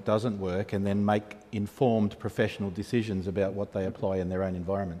works and what doesn't work, and then make informed professional decisions about what they apply in their own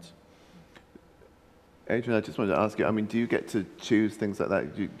environments? Adrian, I just wanted to ask you, I mean, do you get to choose things like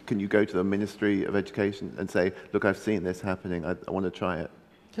that? Can you go to the Ministry of Education and say, look, I've seen this happening, I want to try it?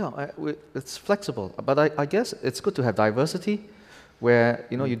 Yeah, it's flexible, but I guess it's good to have diversity, where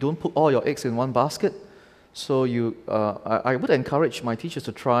you don't put all your eggs in one basket. So I would encourage my teachers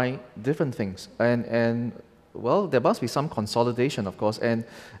to try different things, and well, there must be some consolidation, of course, and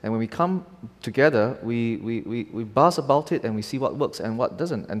when we come together, we buzz about it and we see what works and what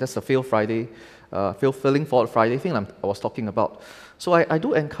doesn't, and that's the Feeling Forward Friday thing I was talking about. So I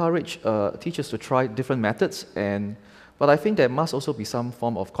do encourage teachers to try different methods, but I think there must also be some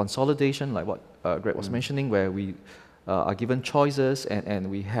form of consolidation, like what Greg was mentioning, where we are given choices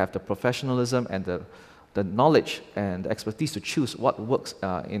and we have the professionalism and the knowledge and the expertise to choose what works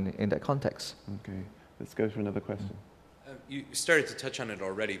in that context. Okay, let's go for another question. You started to touch on it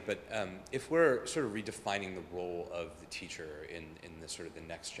already, but if we're sort of redefining the role of the teacher in the sort of the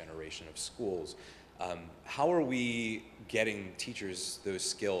next generation of schools, how are we getting teachers those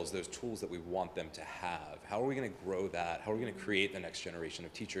skills, those tools that we want them to have? How are we going to grow that? How are we going to create the next generation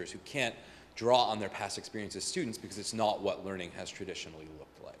of teachers who can't draw on their past experience as students because it's not what learning has traditionally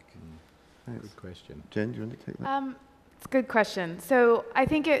looked like? Good question. Jen, do you want to take that? It's a good question. So I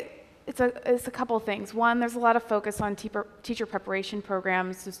think it's a couple of things. One, there's a lot of focus on teacher preparation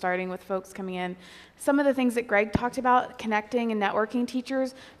programs, so starting with folks coming in. Some of the things that Greg talked about, connecting and networking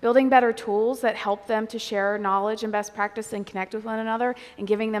teachers, building better tools that help them to share knowledge and best practice and connect with one another, and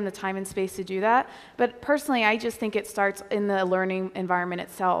giving them the time and space to do that. But personally, I just think it starts in the learning environment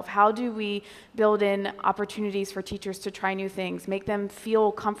itself. How do we build in opportunities for teachers to try new things, make them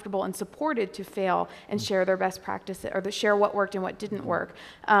feel comfortable and supported to fail and share their best practices, or to share what worked and what didn't work,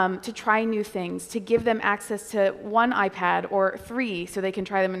 to try new things, to give them access to one iPad or 3 so they can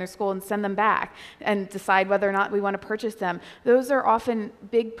try them in their school and send them back and decide whether or not we want to purchase them. Those are often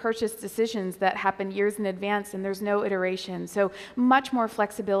big purchase decisions that happen years in advance, and there's no iteration. So much more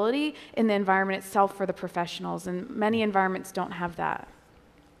flexibility in the environment itself for the professionals, and many environments don't have that.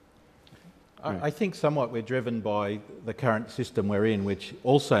 I think somewhat we're driven by the current system we're in, which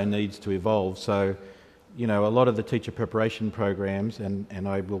also needs to evolve. So, a lot of the teacher preparation programs, and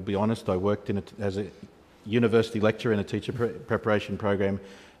I will be honest, I worked as a university lecturer in a teacher preparation program,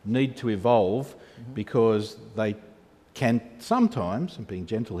 need to evolve because they can sometimes, I'm being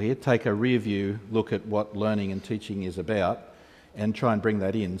gentle here, take a rear view look at what learning and teaching is about and try and bring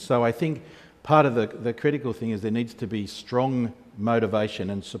that in. So I think part of the critical thing is there needs to be strong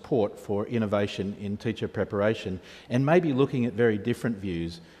motivation and support for innovation in teacher preparation, and maybe looking at very different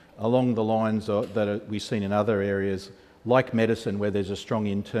views along the lines that we've seen in other areas, like medicine, where there's a strong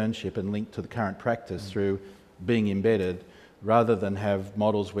internship and linked to the current practice through being embedded, rather than have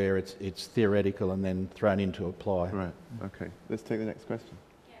models where it's theoretical and then thrown into apply. Right, okay. Let's take the next question.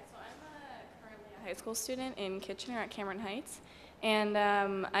 Yeah, so I'm currently a high school student in Kitchener at Cameron Heights, and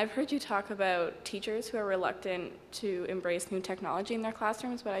I've heard you talk about teachers who are reluctant to embrace new technology in their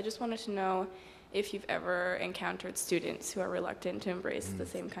classrooms, but I just wanted to know if you've ever encountered students who are reluctant to embrace the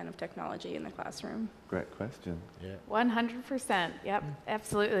same kind of technology in the classroom. Great question. Yeah. 100%. Yep,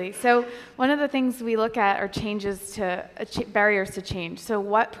 absolutely. So one of the things we look at are barriers to change. So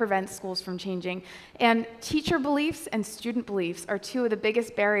what prevents schools from changing? And teacher beliefs and student beliefs are two of the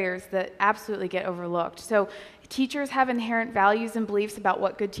biggest barriers that absolutely get overlooked. So teachers have inherent values and beliefs about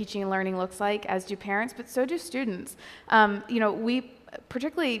what good teaching and learning looks like, as do parents, but so do students. We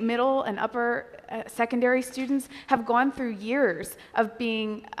particularly middle and upper secondary students have gone through years of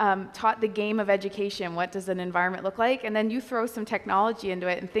being taught the game of education. What does an environment look like? And then you throw some technology into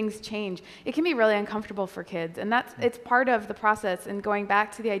it and things change. It can be really uncomfortable for kids. And it's part of the process. And going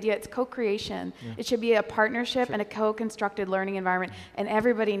back to the idea, it's co-creation. Yeah. It should be a partnership and a co-constructed learning environment. And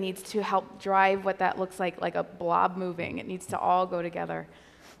everybody needs to help drive what that looks like a blob moving. It needs to all go together.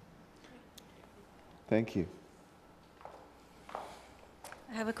 Thank you.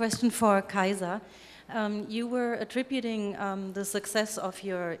 I have a question for Kaisa. You were attributing the success of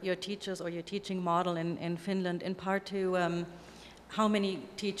your teachers or your teaching model in Finland in part to how many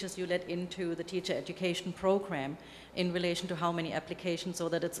teachers you let into the teacher education program in relation to how many applications, so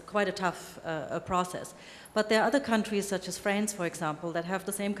that it's quite a tough process. But there are other countries, such as France, for example, that have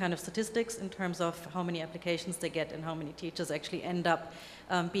the same kind of statistics in terms of how many applications they get and how many teachers actually end up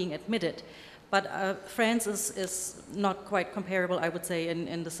being admitted. But France is not quite comparable, I would say,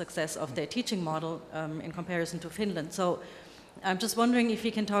 in the success of their teaching model in comparison to Finland. So I'm just wondering if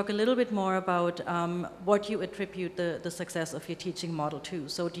you can talk a little bit more about what you attribute the success of your teaching model to.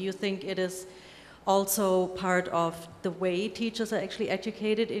 So do you think it is also part of the way teachers are actually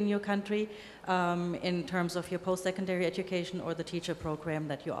educated in your country in terms of your post-secondary education or the teacher program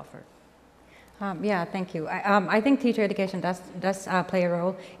that you offer? Yeah, thank you. I think teacher education does play a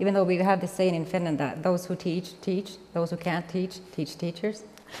role, even though we have this saying in Finland that those who teach, teach. Those who can't teach, teach teachers.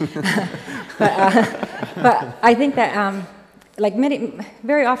 but I think that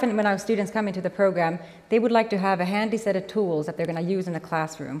very often when our students come into the program, they would like to have a handy set of tools that they're going to use in the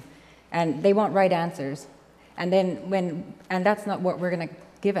classroom, and they want right answers. And then that's not what we're going to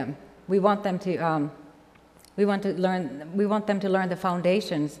give them. We want them to learn the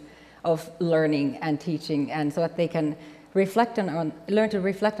foundations of learning and teaching, and so that they can learn to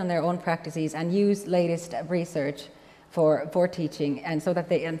reflect on their own practices and use latest research for teaching, and so that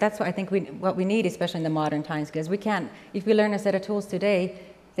that's what I think what we need, especially in the modern times, because if we learn a set of tools today,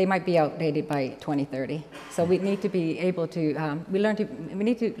 they might be outdated by 2030. So we need to be able to we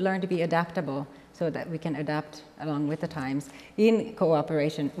need to learn to be adaptable, so that we can adapt along with the times in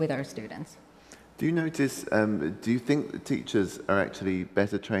cooperation with our students. Do you notice, do you think the teachers are actually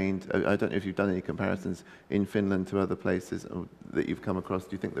better trained? I don't know if you've done any comparisons in Finland to other places that you've come across.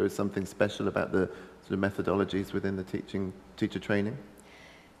 Do you think there is something special about the sort of methodologies within the teacher training?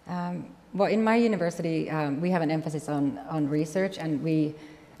 Well, in my university, we have an emphasis on research, and we,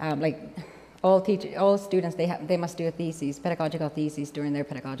 all students, they must do a thesis, pedagogical thesis during their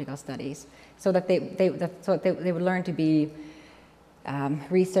pedagogical studies, so that they would learn to be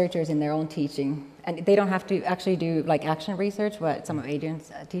researchers in their own teaching, and they don't have to actually do action research, what some of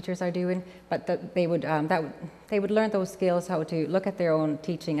Adrian's teachers are doing, but they would learn those skills, how to look at their own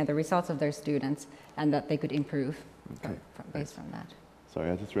teaching and the results of their students, and that they could improve based on that. Sorry,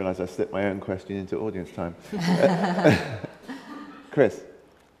 I just realised I slipped my own question into audience time. Chris.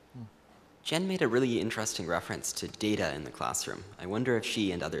 Jen made a really interesting reference to data in the classroom. I wonder if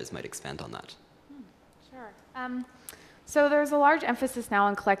she and others might expand on that. Sure. So there's a large emphasis now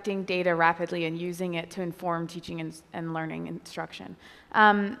on collecting data rapidly and using it to inform teaching and learning instruction.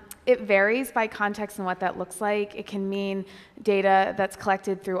 It varies by context and what that looks like. It can mean data that's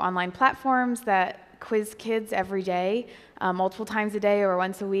collected through online platforms that quiz kids every day, multiple times a day or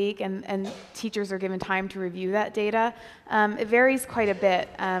once a week, and teachers are given time to review that data. It varies quite a bit.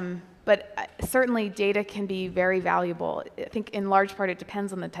 But certainly data can be very valuable. I think in large part it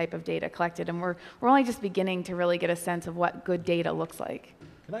depends on the type of data collected, and we're only just beginning to really get a sense of what good data looks like.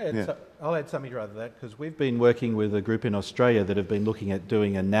 Can I add I'll add something rather to that, because we've been working with a group in Australia that have been looking at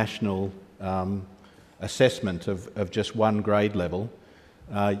doing a national assessment of just one grade level,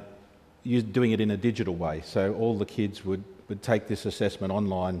 doing it in a digital way. So all the kids would take this assessment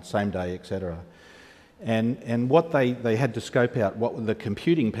online, same day, etc. And what they had to scope out what the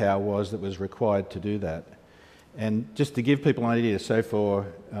computing power was that was required to do that. And just to give people an idea, so for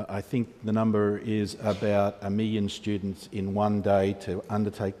I think the number is about 1 million students in one day to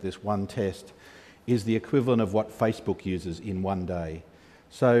undertake this one test is the equivalent of what Facebook uses in one day.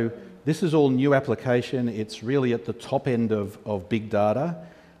 So this is all new application. It's really at the top end of big data.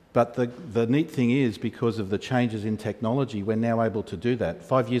 But the neat thing is, because of the changes in technology, we're now able to do that.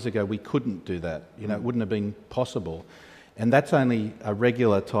 5 years ago, we couldn't do that. It wouldn't have been possible. And that's only a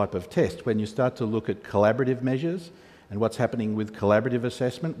regular type of test. When you start to look at collaborative measures and what's happening with collaborative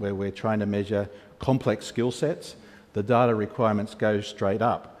assessment, where we're trying to measure complex skill sets, the data requirements go straight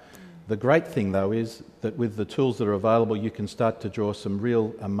up. The great thing, though, is that with the tools that are available, you can start to draw some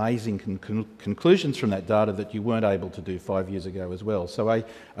real amazing conclusions from that data that you weren't able to do 5 years ago as well. So I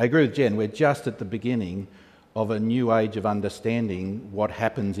agree with Jen. We're just at the beginning of a new age of understanding what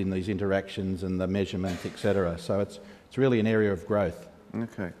happens in these interactions and the measurement, etc. So it's really an area of growth.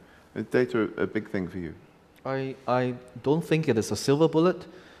 Okay. Is data a big thing for you? I don't think it is a silver bullet,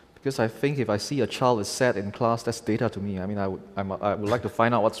 because I think if I see a child is sad in class, that's data to me. I mean, I would like to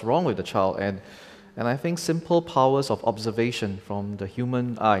find out what's wrong with the child, and I think simple powers of observation from the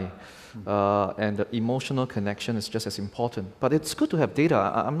human eye and the emotional connection is just as important. But it's good to have data.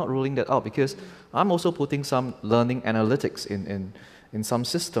 I'm not ruling that out, because I'm also putting some learning analytics in some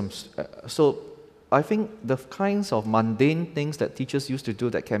systems. So I think the kinds of mundane things that teachers used to do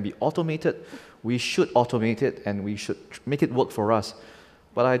that can be automated, we should automate it and we should make it work for us.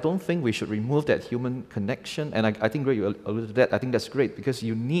 But I don't think we should remove that human connection. And I think, Greg, you alluded to that. I think that's great, because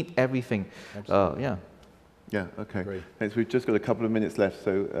you need everything. Yeah. Yeah, okay. Thanks. We've just got a couple of minutes left,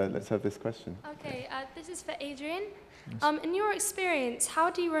 so let's have this question. Okay, this is for Adrian. In your experience, how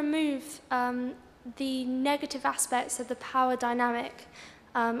do you remove the negative aspects of the power dynamic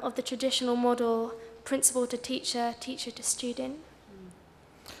of the traditional model, principal to teacher, teacher to student?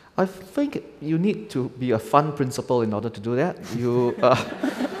 I think you need to be a fun principal in order to do that.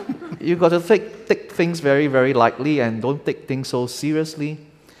 You got to take things very, very lightly and don't take things so seriously.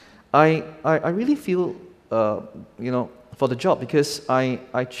 I really feel, for the job, because I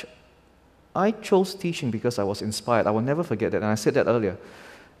chose teaching because I was inspired. I will never forget that, and I said that earlier.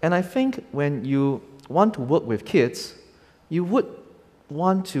 And I think when you want to work with kids, you would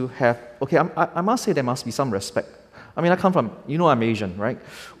want to have, okay, I must say there must be some respect. I mean, I come from, I'm Asian, right?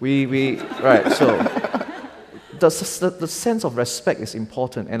 Right, so the sense of respect is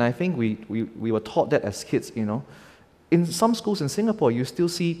important, and I think we were taught that as kids, In some schools in Singapore, you still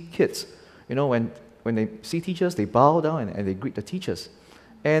see kids, when they see teachers, they bow down and they greet the teachers.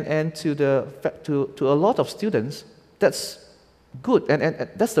 And to a lot of students, that's good, and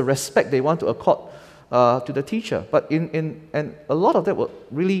that's the respect they want to accord to the teacher. But and a lot of them were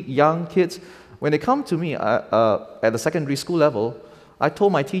really young kids. When they come to me at the secondary school level, I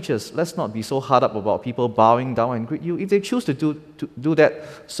told my teachers, let's not be so hard up about people bowing down and greet you. If they choose to do that,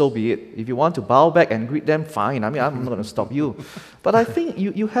 so be it. If you want to bow back and greet them, fine. I mean, I'm not going to stop you. But I think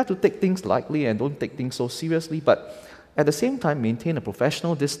you have to take things lightly and don't take things so seriously. But at the same time, maintain a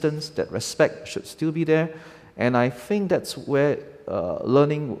professional distance. That respect should still be there. And I think that's where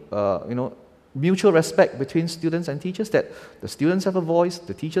learning, mutual respect between students and teachers, that the students have a voice,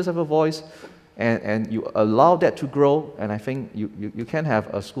 the teachers have a voice, and you allow that to grow, and I think you can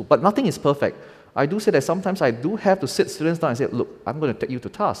have a school. But nothing is perfect. I do say that sometimes I do have to sit students down and say, look, I'm going to take you to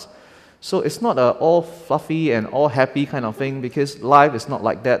task. So it's not an all fluffy and all happy kind of thing, because life is not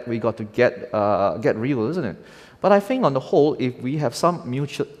like that. We got to get real, isn't it? But I think on the whole, if we have some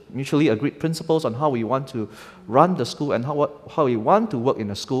mutually agreed principles on how we want to run the school and how we want to work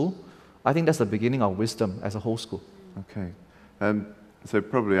in a school, I think that's the beginning of wisdom as a whole school. Okay. So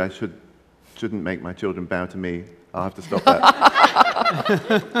probably I shouldn't make my children bow to me. I'll have to stop that.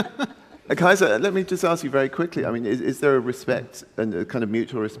 Kaisa, let me just ask you very quickly. I mean, is there a respect and a kind of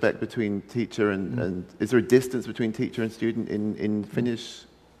mutual respect between teacher and is there a distance between teacher and student in Finnish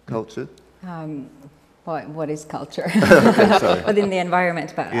culture? What is culture? Okay, within the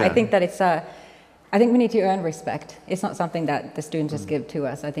environment? But yeah. I think that I think we need to earn respect. It's not something that the students just give to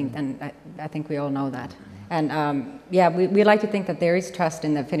us. I think we all know that. And we like to think that there is trust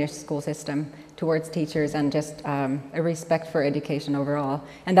in the Finnish school system towards teachers, and just a respect for education overall.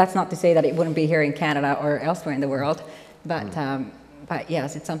 And that's not to say that it wouldn't be here in Canada or elsewhere in the world, but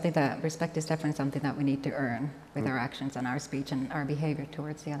yes, it's something that respect is definitely something that we need to earn with our actions and our speech and our behavior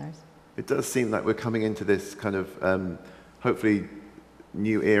towards the others. It does seem like we're coming into this kind of hopefully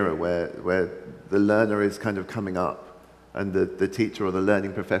new era where the learner is kind of coming up and the teacher or the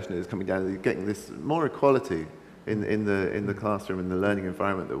learning professional is coming down. You're getting this more equality in the classroom, in the learning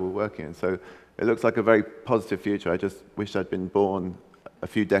environment that we're working in. So it looks like a very positive future. I just wish I'd been born a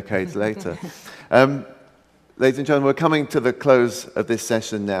few decades later. Ladies and gentlemen, we're coming to the close of this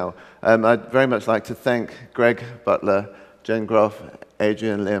session now. I'd very much like to thank Greg Butler, Jen Groff,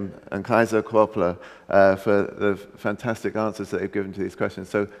 Adrian Lim, and Kaisa Kuoppala for the fantastic answers that they've given to these questions.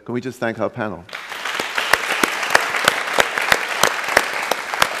 So can we just thank our panel?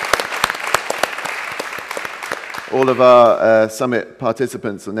 All of our summit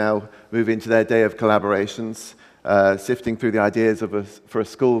participants will now move into their day of collaborations, sifting through the ideas for a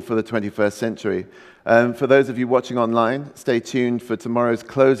school for the 21st century. For those of you watching online, stay tuned for tomorrow's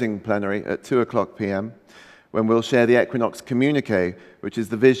closing plenary at 2:00 p.m. when we'll share the Equinox Communique, which is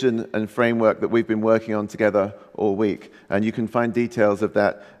the vision and framework that we've been working on together all week. And you can find details of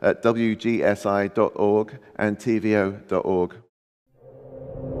that at WGSI.org and TVO.org.